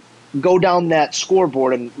 but go down that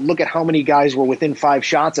scoreboard and look at how many guys were within 5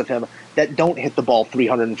 shots of him that don't hit the ball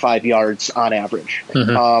 305 yards on average.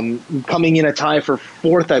 Coming in a tie for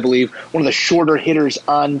 4th, I believe, one of the shorter hitters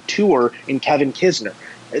on tour in Kevin Kisner.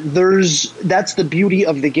 That's the beauty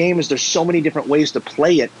of the game is there's so many different ways to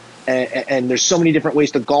play it, and there's so many different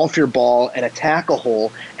ways to golf your ball and attack a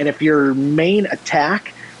hole. And if your main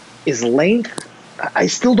attack is length, I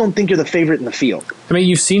still don't think you're the favorite in the field. I mean,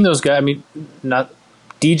 you've seen those guys. I mean, not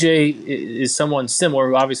DJ is someone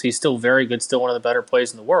similar. Obviously, he's still very good, still one of the better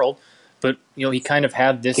players in the world. But he kind of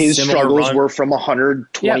had this. His similar struggles run. Were from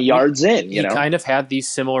 120 yards in. He kind of had a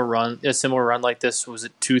similar run like this. Was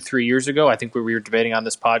it 2-3 years ago? I think we were debating on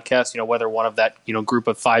this podcast. Whether one of that group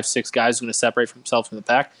of 5-6 guys was going to separate himself from the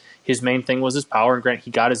pack. His main thing was his power. And granted,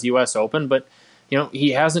 he got his U.S. Open, but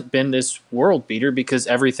he hasn't been this world beater because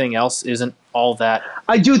everything else isn't all that.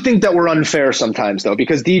 I do think that we're unfair sometimes, though,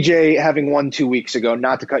 because DJ having won 2 weeks ago,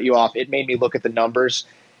 not to cut you off, it made me look at the numbers.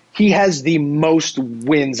 He has the most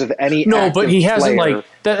wins of any. No, but he hasn't player.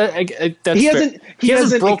 That's he fair. He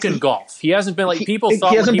hasn't broken golf. He hasn't been people thought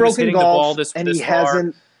he hasn't when he was hitting golf, the ball this and this he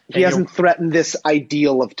hasn't. Far, He hasn't threatened this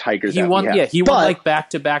ideal of Tiger. He won. He won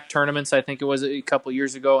back-to-back tournaments. I think it was a couple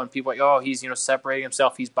years ago, and people were like, he's separating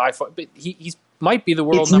himself. He's by far, but he's might be the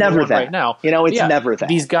world number 1 right now. It's never that.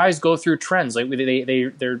 These guys go through trends. Like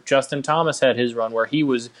they're Justin Thomas had his run where he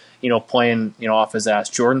was playing off his ass.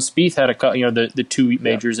 Jordan Spieth had the 2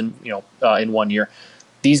 majors in 1 year.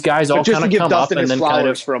 These guys all kind of come Dustin up and then kind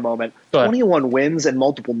of for a moment. 21 wins and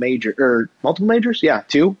multiple majors. Yeah,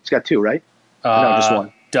 2. He's got 2, right? No, just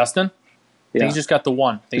 1. Dustin. I think he's just got the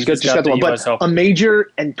 1. He's just got the 1. But a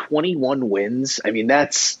major and 21 wins. I mean,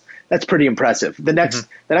 that's pretty impressive. The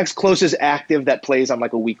next closest active that plays on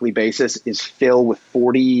like a weekly basis is Phil with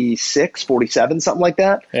 46, 47, something like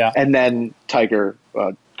that. Yeah. And then Tiger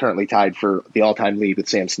currently tied for the all-time lead with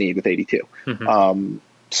Sam Snead with 82.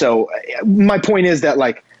 So my point is that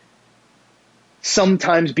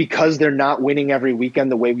sometimes because they're not winning every weekend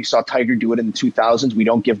the way we saw Tiger do it in the 2000s, we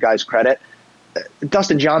don't give guys credit.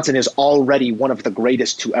 Dustin Johnson is already one of the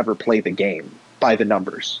greatest to ever play the game by the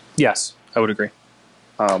numbers. Yes, I would agree.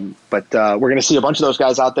 But we're going to see a bunch of those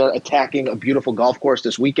guys out there attacking a beautiful golf course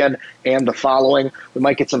this weekend and the following. We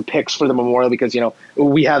might get some picks for the Memorial because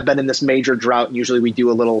we have been in this major drought. And usually we do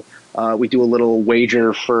a little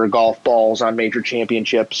wager for golf balls on major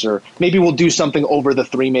championships, or maybe we'll do something over the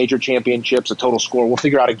 3 major championships, a total score. We'll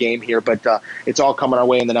figure out a game here, but it's all coming our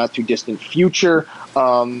way in the not too distant future.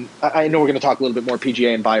 I know we're going to talk a little bit more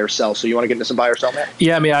PGA and buy or sell. So you want to get into some buy or sell, Matt?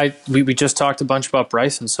 Yeah, I mean, we just talked a bunch about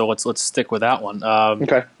Bryson, so let's stick with that one.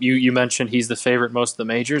 Okay. You mentioned he's the favorite most of the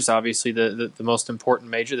majors. Obviously, the most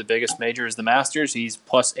important major, the biggest major, is the Masters. He's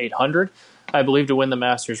plus 800, I believe, to win the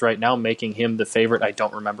Masters right now, making him the favorite. I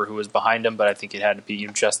don't remember who was behind him, but I think it had to be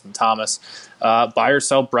Justin Thomas. Buy or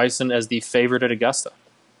sell Bryson as the favorite at Augusta?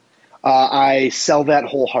 I sell that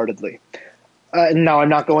wholeheartedly. No, I'm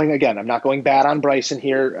not going bad on Bryson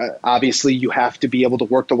here. Obviously, you have to be able to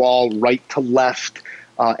work the ball right to left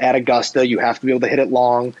at Augusta. You have to be able to hit it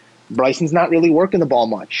long. Bryson's not really working the ball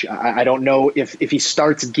much. I don't know if he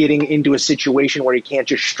starts getting into a situation where he can't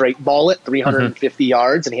just straight ball it 350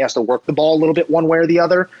 yards and he has to work the ball a little bit one way or the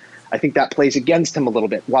other. I think that plays against him a little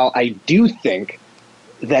bit. While I do think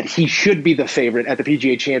that he should be the favorite at the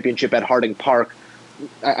PGA Championship at Harding Park,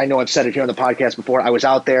 I know I've said it here on the podcast before. I was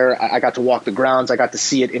out there. I got to walk the grounds. I got to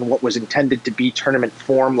see it in what was intended to be tournament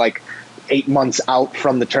form, like 8 months out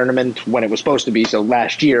from the tournament when it was supposed to be, so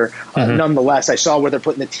last year. Nonetheless, I saw where they're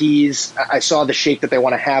putting the tees. I saw the shape that they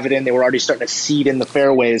want to have it in. They were already starting to seed in the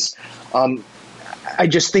fairways. I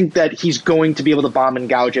just think that he's going to be able to bomb and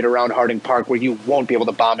gouge it around Harding Park where you won't be able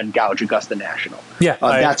to bomb and gouge Augusta National. Yeah,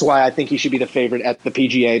 that's why I think he should be the favorite at the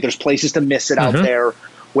PGA. There's places to miss it out there,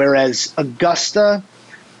 whereas Augusta,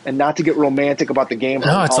 and not to get romantic about the game.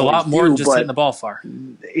 No, it's a lot more than just hitting the ball far.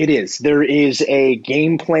 It is. There is a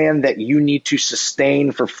game plan that you need to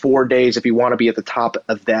sustain for 4 days if you want to be at the top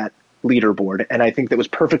of that leaderboard. And I think that was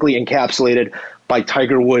perfectly encapsulated by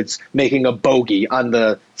Tiger Woods making a bogey on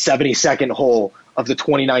the 72nd hole of the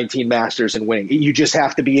 2019 Masters and winning. You just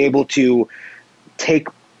have to be able to take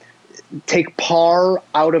par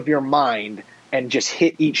out of your mind and just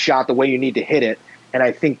hit each shot the way you need to hit it. And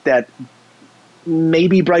I think that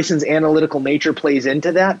maybe Bryson's analytical nature plays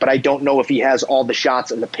into that, but I don't know if he has all the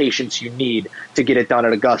shots and the patience you need to get it done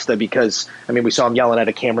at Augusta because, I mean, we saw him yelling at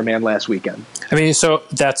a cameraman last weekend. I mean, so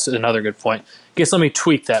that's another good point. I guess let me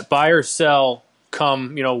tweak that. Buy or sell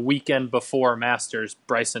come, weekend before Masters,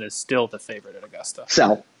 Bryson is still the favorite at Augusta.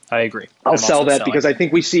 Sell. I agree. I'll sell that because I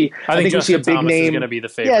think we see. I think we see a big Thomas name. Is going to be the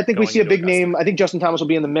favorite. Yeah, I think we see a big name. I think Justin Thomas will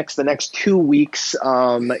be in the mix the next 2 weeks.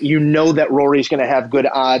 That Rory's going to have good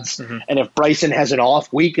odds, and if Bryson has an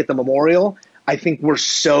off week at the Memorial, I think we're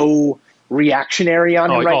so reactionary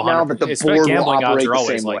on him right now that the board will operate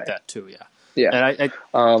the same way. Like that too. Yeah. Yeah.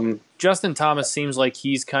 And Justin Thomas seems like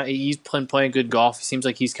he's playing good golf. He seems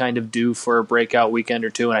like he's kind of due for a breakout weekend or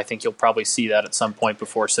two, and I think you'll probably see that at some point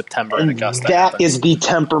before September in Augusta. That is the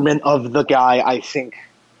temperament of the guy I think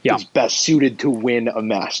is best suited to win a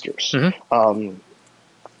Masters.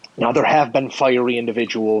 Now, there have been fiery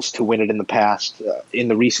individuals to win it in the past, in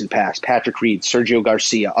the recent past. Patrick Reed, Sergio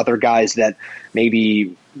Garcia, other guys that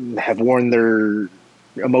maybe have worn their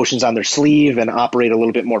emotions on their sleeve and operate a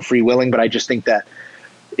little bit more free-willing, but I just think that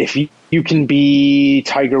if you can be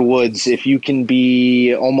Tiger Woods, if you can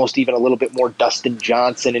be almost even a little bit more Dustin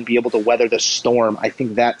Johnson and be able to weather the storm, I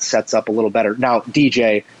think that sets up a little better. Now,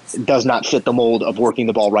 DJ does not fit the mold of working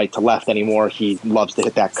the ball right to left anymore. He loves to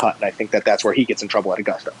hit that cut, and I think that that's where he gets in trouble at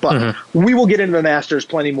Augusta. But we will get into the Masters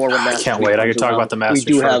plenty more when Masters. I can't wait. I could talk about the Masters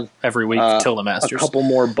we do have every week till the Masters. A couple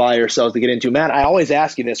more buy or sells to get into. Matt, I always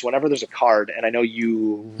ask you this whenever there's a card, and I know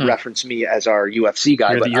you reference me as our UFC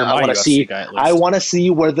guy, but I want to see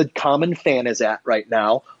where the common fan is at right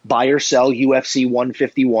now. Buy or sell UFC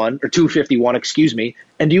 151 or 251, excuse me.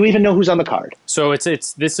 And do you even know who's on the card? So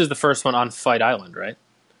this is the first one on Fight Island, right?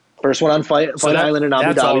 First one on Fight Island in Abu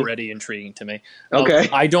Dhabi. That's already intriguing to me. Okay.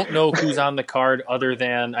 I don't know who's on the card other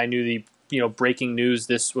than I knew the breaking news.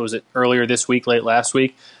 Earlier this week, late last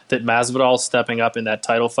week, that Masvidal's stepping up in that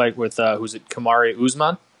title fight with Kamaru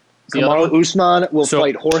Usman. Kamaru Usman will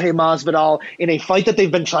fight Jorge Masvidal in a fight that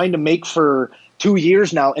they've been trying to make for 2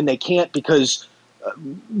 years now, and they can't because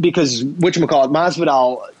whatchamacallit,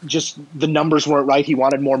 Masvidal, just the numbers weren't right. He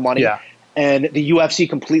wanted more money. Yeah. And the UFC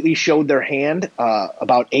completely showed their hand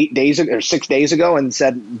about 8 days ago or 6 days ago and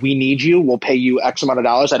said, we need you. We'll pay you X amount of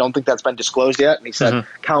dollars. I don't think that's been disclosed yet. And he said,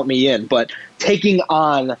 count me in. But taking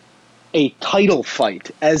on a title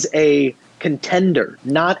fight as a contender,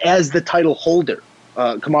 not as the title holder,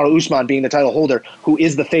 Kamaru Usman being the title holder, who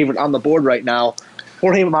is the favorite on the board right now,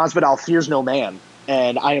 Jorge Masvidal fears no man.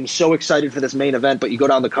 And I am so excited for this main event, but you go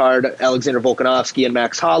down the card, Alexander Volkanovski and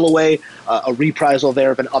Max Holloway, a reprisal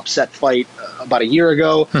there of an upset fight about a year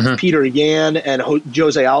ago, Peter Yan and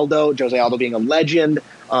Jose Aldo being a legend.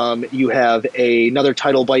 You have another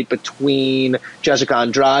title fight between Jessica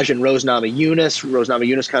Andrade and Rose Namajunas. Rose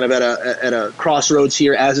Namajunas kind of at a crossroads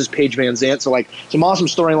here, as is Paige Van Zandt. So, some awesome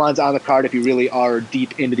storylines on the card if you really are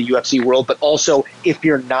deep into the UFC world. But also, if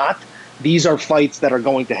you're not, these are fights that are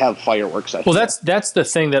going to have fireworks. Well, that's the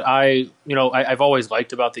thing that I've always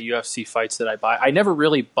liked about the UFC fights that I buy. I never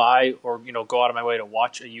really buy or go out of my way to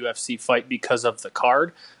watch a UFC fight because of the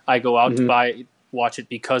card. I go out to watch it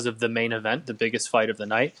because of the main event, the biggest fight of the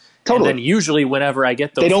night. Totally. And then usually whenever I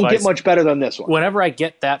get those, they don't get much better than this one. Whenever I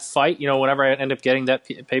get that fight, whenever I end up getting that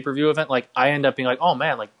pay-per-view event, I end up being like, oh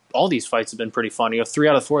man, all these fights have been pretty fun. 3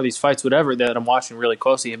 out of 4 of these fights, whatever, that I'm watching really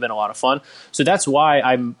closely have been a lot of fun. So that's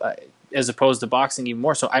why as opposed to boxing even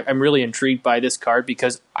more so. I'm really intrigued by this card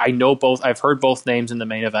because I know both. I've heard both names in the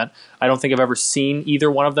main event. I don't think I've ever seen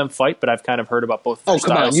either one of them fight, but I've kind of heard about both. Oh, come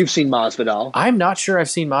styles. on. You've seen Masvidal. I'm not sure I've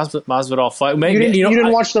seen Masvidal fight. You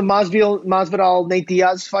didn't watch the Masvidal Nate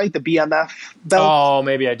Diaz fight, the BMF belt? Oh,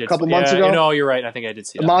 maybe I did. A couple months ago? No, you're right. I think I did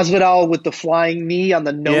see that. Masvidal with the flying knee on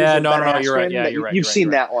the nose of Ben Askren. You're right. Yeah, you're right. You've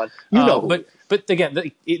seen that one. You know. But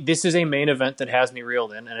again, this is a main event that has me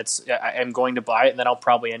reeled in, and I'm going to buy it, and then I'll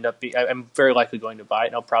probably I'm very likely going to buy it,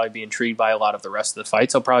 and I'll probably be intrigued by a lot of the rest of the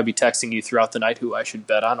fights. I'll probably be texting you throughout the night who I should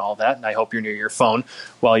bet on, all that, and I hope you're near your phone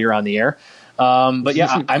while you're on the air. But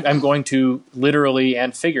yeah, I'm going to literally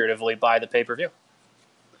and figuratively buy the pay-per-view.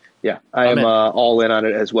 Yeah, I am all in on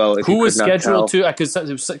it as well. Who was scheduled to? Because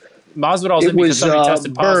Masvidal's in because somebody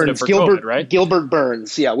tested positive for COVID, right? Gilbert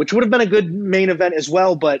Burns, yeah, which would have been a good main event as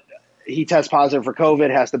well, but he tests positive for COVID,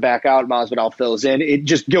 has to back out. Masvidal fills in.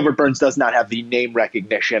 Gilbert Burns does not have the name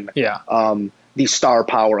recognition, the star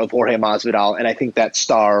power of Jorge Masvidal, and I think that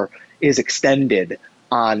star is extended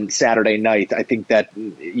on Saturday night. I think that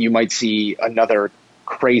you might see another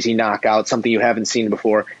crazy knockout, something you haven't seen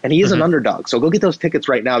before, and he is an underdog. So go get those tickets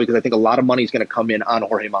right now because I think a lot of money is going to come in on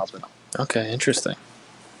Jorge Masvidal. Okay, interesting.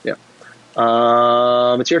 Yeah.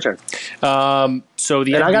 It's your turn. So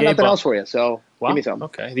the and NBA I got nothing else for you, so give me some.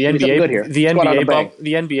 Okay. The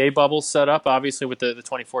NBA bubble set up, obviously, with the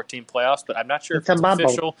 2014 playoffs, but I'm not sure if it's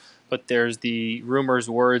official, but there's the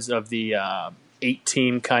words of the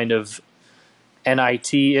 8-team kind of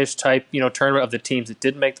NIT-ish type, tournament of the teams that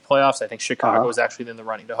didn't make the playoffs. I think Chicago was actually in the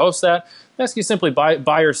running to host that. That's you simply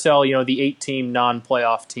buy or sell, the 8-team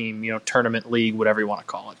non-playoff team, tournament league, whatever you want to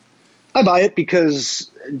call it. I buy it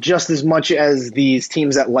because just as much as these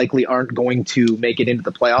teams that likely aren't going to make it into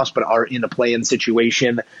the playoffs but are in a play-in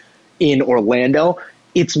situation in Orlando,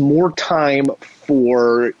 it's more time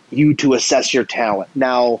for you to assess your talent.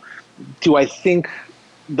 Now, do I think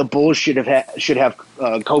the Bulls should have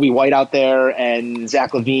Kobe White out there and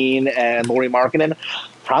Zach LaVine and Lauri Markkanen?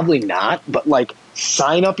 Probably not, but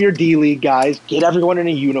sign up your D-League guys, get everyone in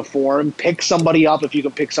a uniform, pick somebody up if you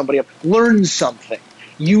can pick somebody up, learn something.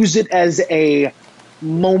 Use it as a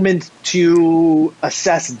moment to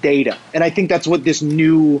assess data. And I think that's what this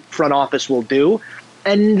new front office will do.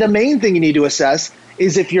 And the main thing you need to assess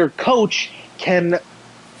is if your coach can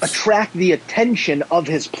attract the attention of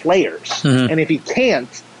his players. Mm-hmm. And if he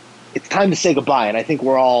can't, it's time to say goodbye. And I think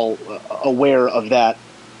we're all aware of that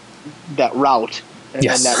route and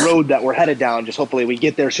that road that we're headed down. Just hopefully we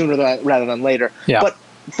get there sooner rather than later. Yeah. But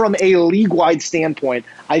from a league-wide standpoint,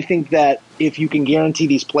 I think that if you can guarantee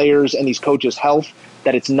these players and these coaches' health,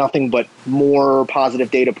 that it's nothing but more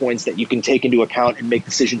positive data points that you can take into account and make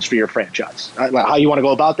decisions for your franchise. How you want to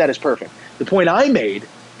go about that is perfect. The point I made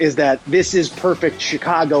is that this is perfect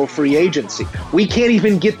Chicago free agency. We can't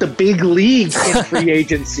even get the big leagues in free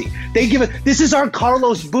agency. This is our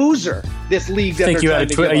Carlos Boozer. This league. That I think you had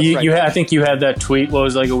a tweet. I think you had that tweet. What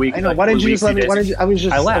was a week? I know. Why didn't you just let me? I was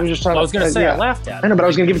just trying. I was going to say I laughed at it. I know, but I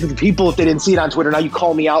was going to give it to the people if they didn't see it on Twitter. Now you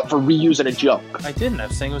call me out for reusing a joke. I didn't. I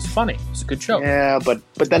was saying it was funny. It was a good joke. Yeah, but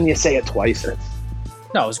then you say it twice. And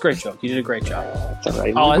no, it was a great joke. You did a great job. It's all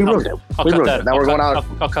right. We ruined it. We ruined it. Now we're going out.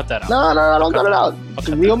 I'll cut that out. No, don't cut it out. It's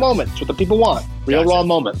real moments. What the people want. Real raw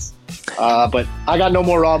moments. But I got no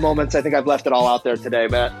more raw moments. I think I've left it all out there today,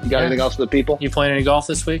 Matt. You got anything else for the people? You playing any golf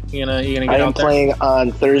this week? You gonna get out there? I am playing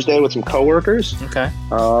on Thursday with some coworkers. Okay.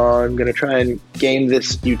 I'm gonna try and game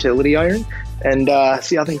this utility iron and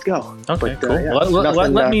see how things go. Okay, cool.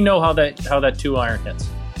 Let me know how that 2-iron hits.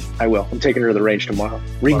 I will. I'm taking her to the range tomorrow.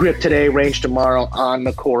 Regrip today, range tomorrow, on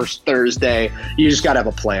the course Thursday. You just got to have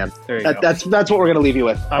a plan. There you go. That's what we're going to leave you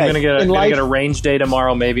with. I'm going to get a range day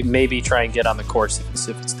tomorrow. Maybe try and get on the course if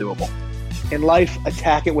it's doable. In life,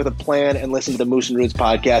 attack it with a plan and listen to the Moose and Runes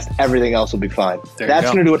podcast. Everything else will be fine. That's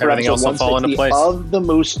going to do it for episode 160 of the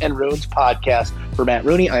Moose and Runes podcast. For Matt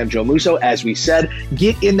Rooney, I am Joe Musso. As we said,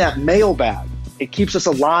 get in that mailbag. It keeps us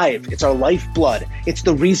alive. It's our lifeblood. It's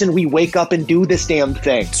the reason we wake up and do this damn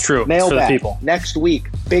thing. It's true. Mailbag for the people. Next week,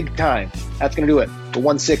 big time. That's going to do it for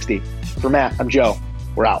 160. For Matt, I'm Joe.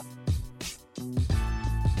 We're out.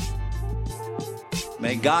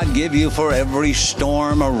 May God give you for every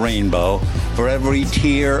storm a rainbow, for every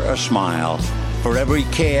tear a smile, for every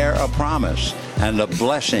care a promise, and a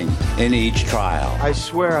blessing in each trial. I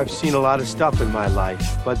swear I've seen a lot of stuff in my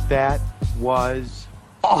life, but that was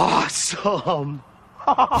awesome.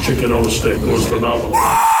 Chicken on a stick was phenomenal.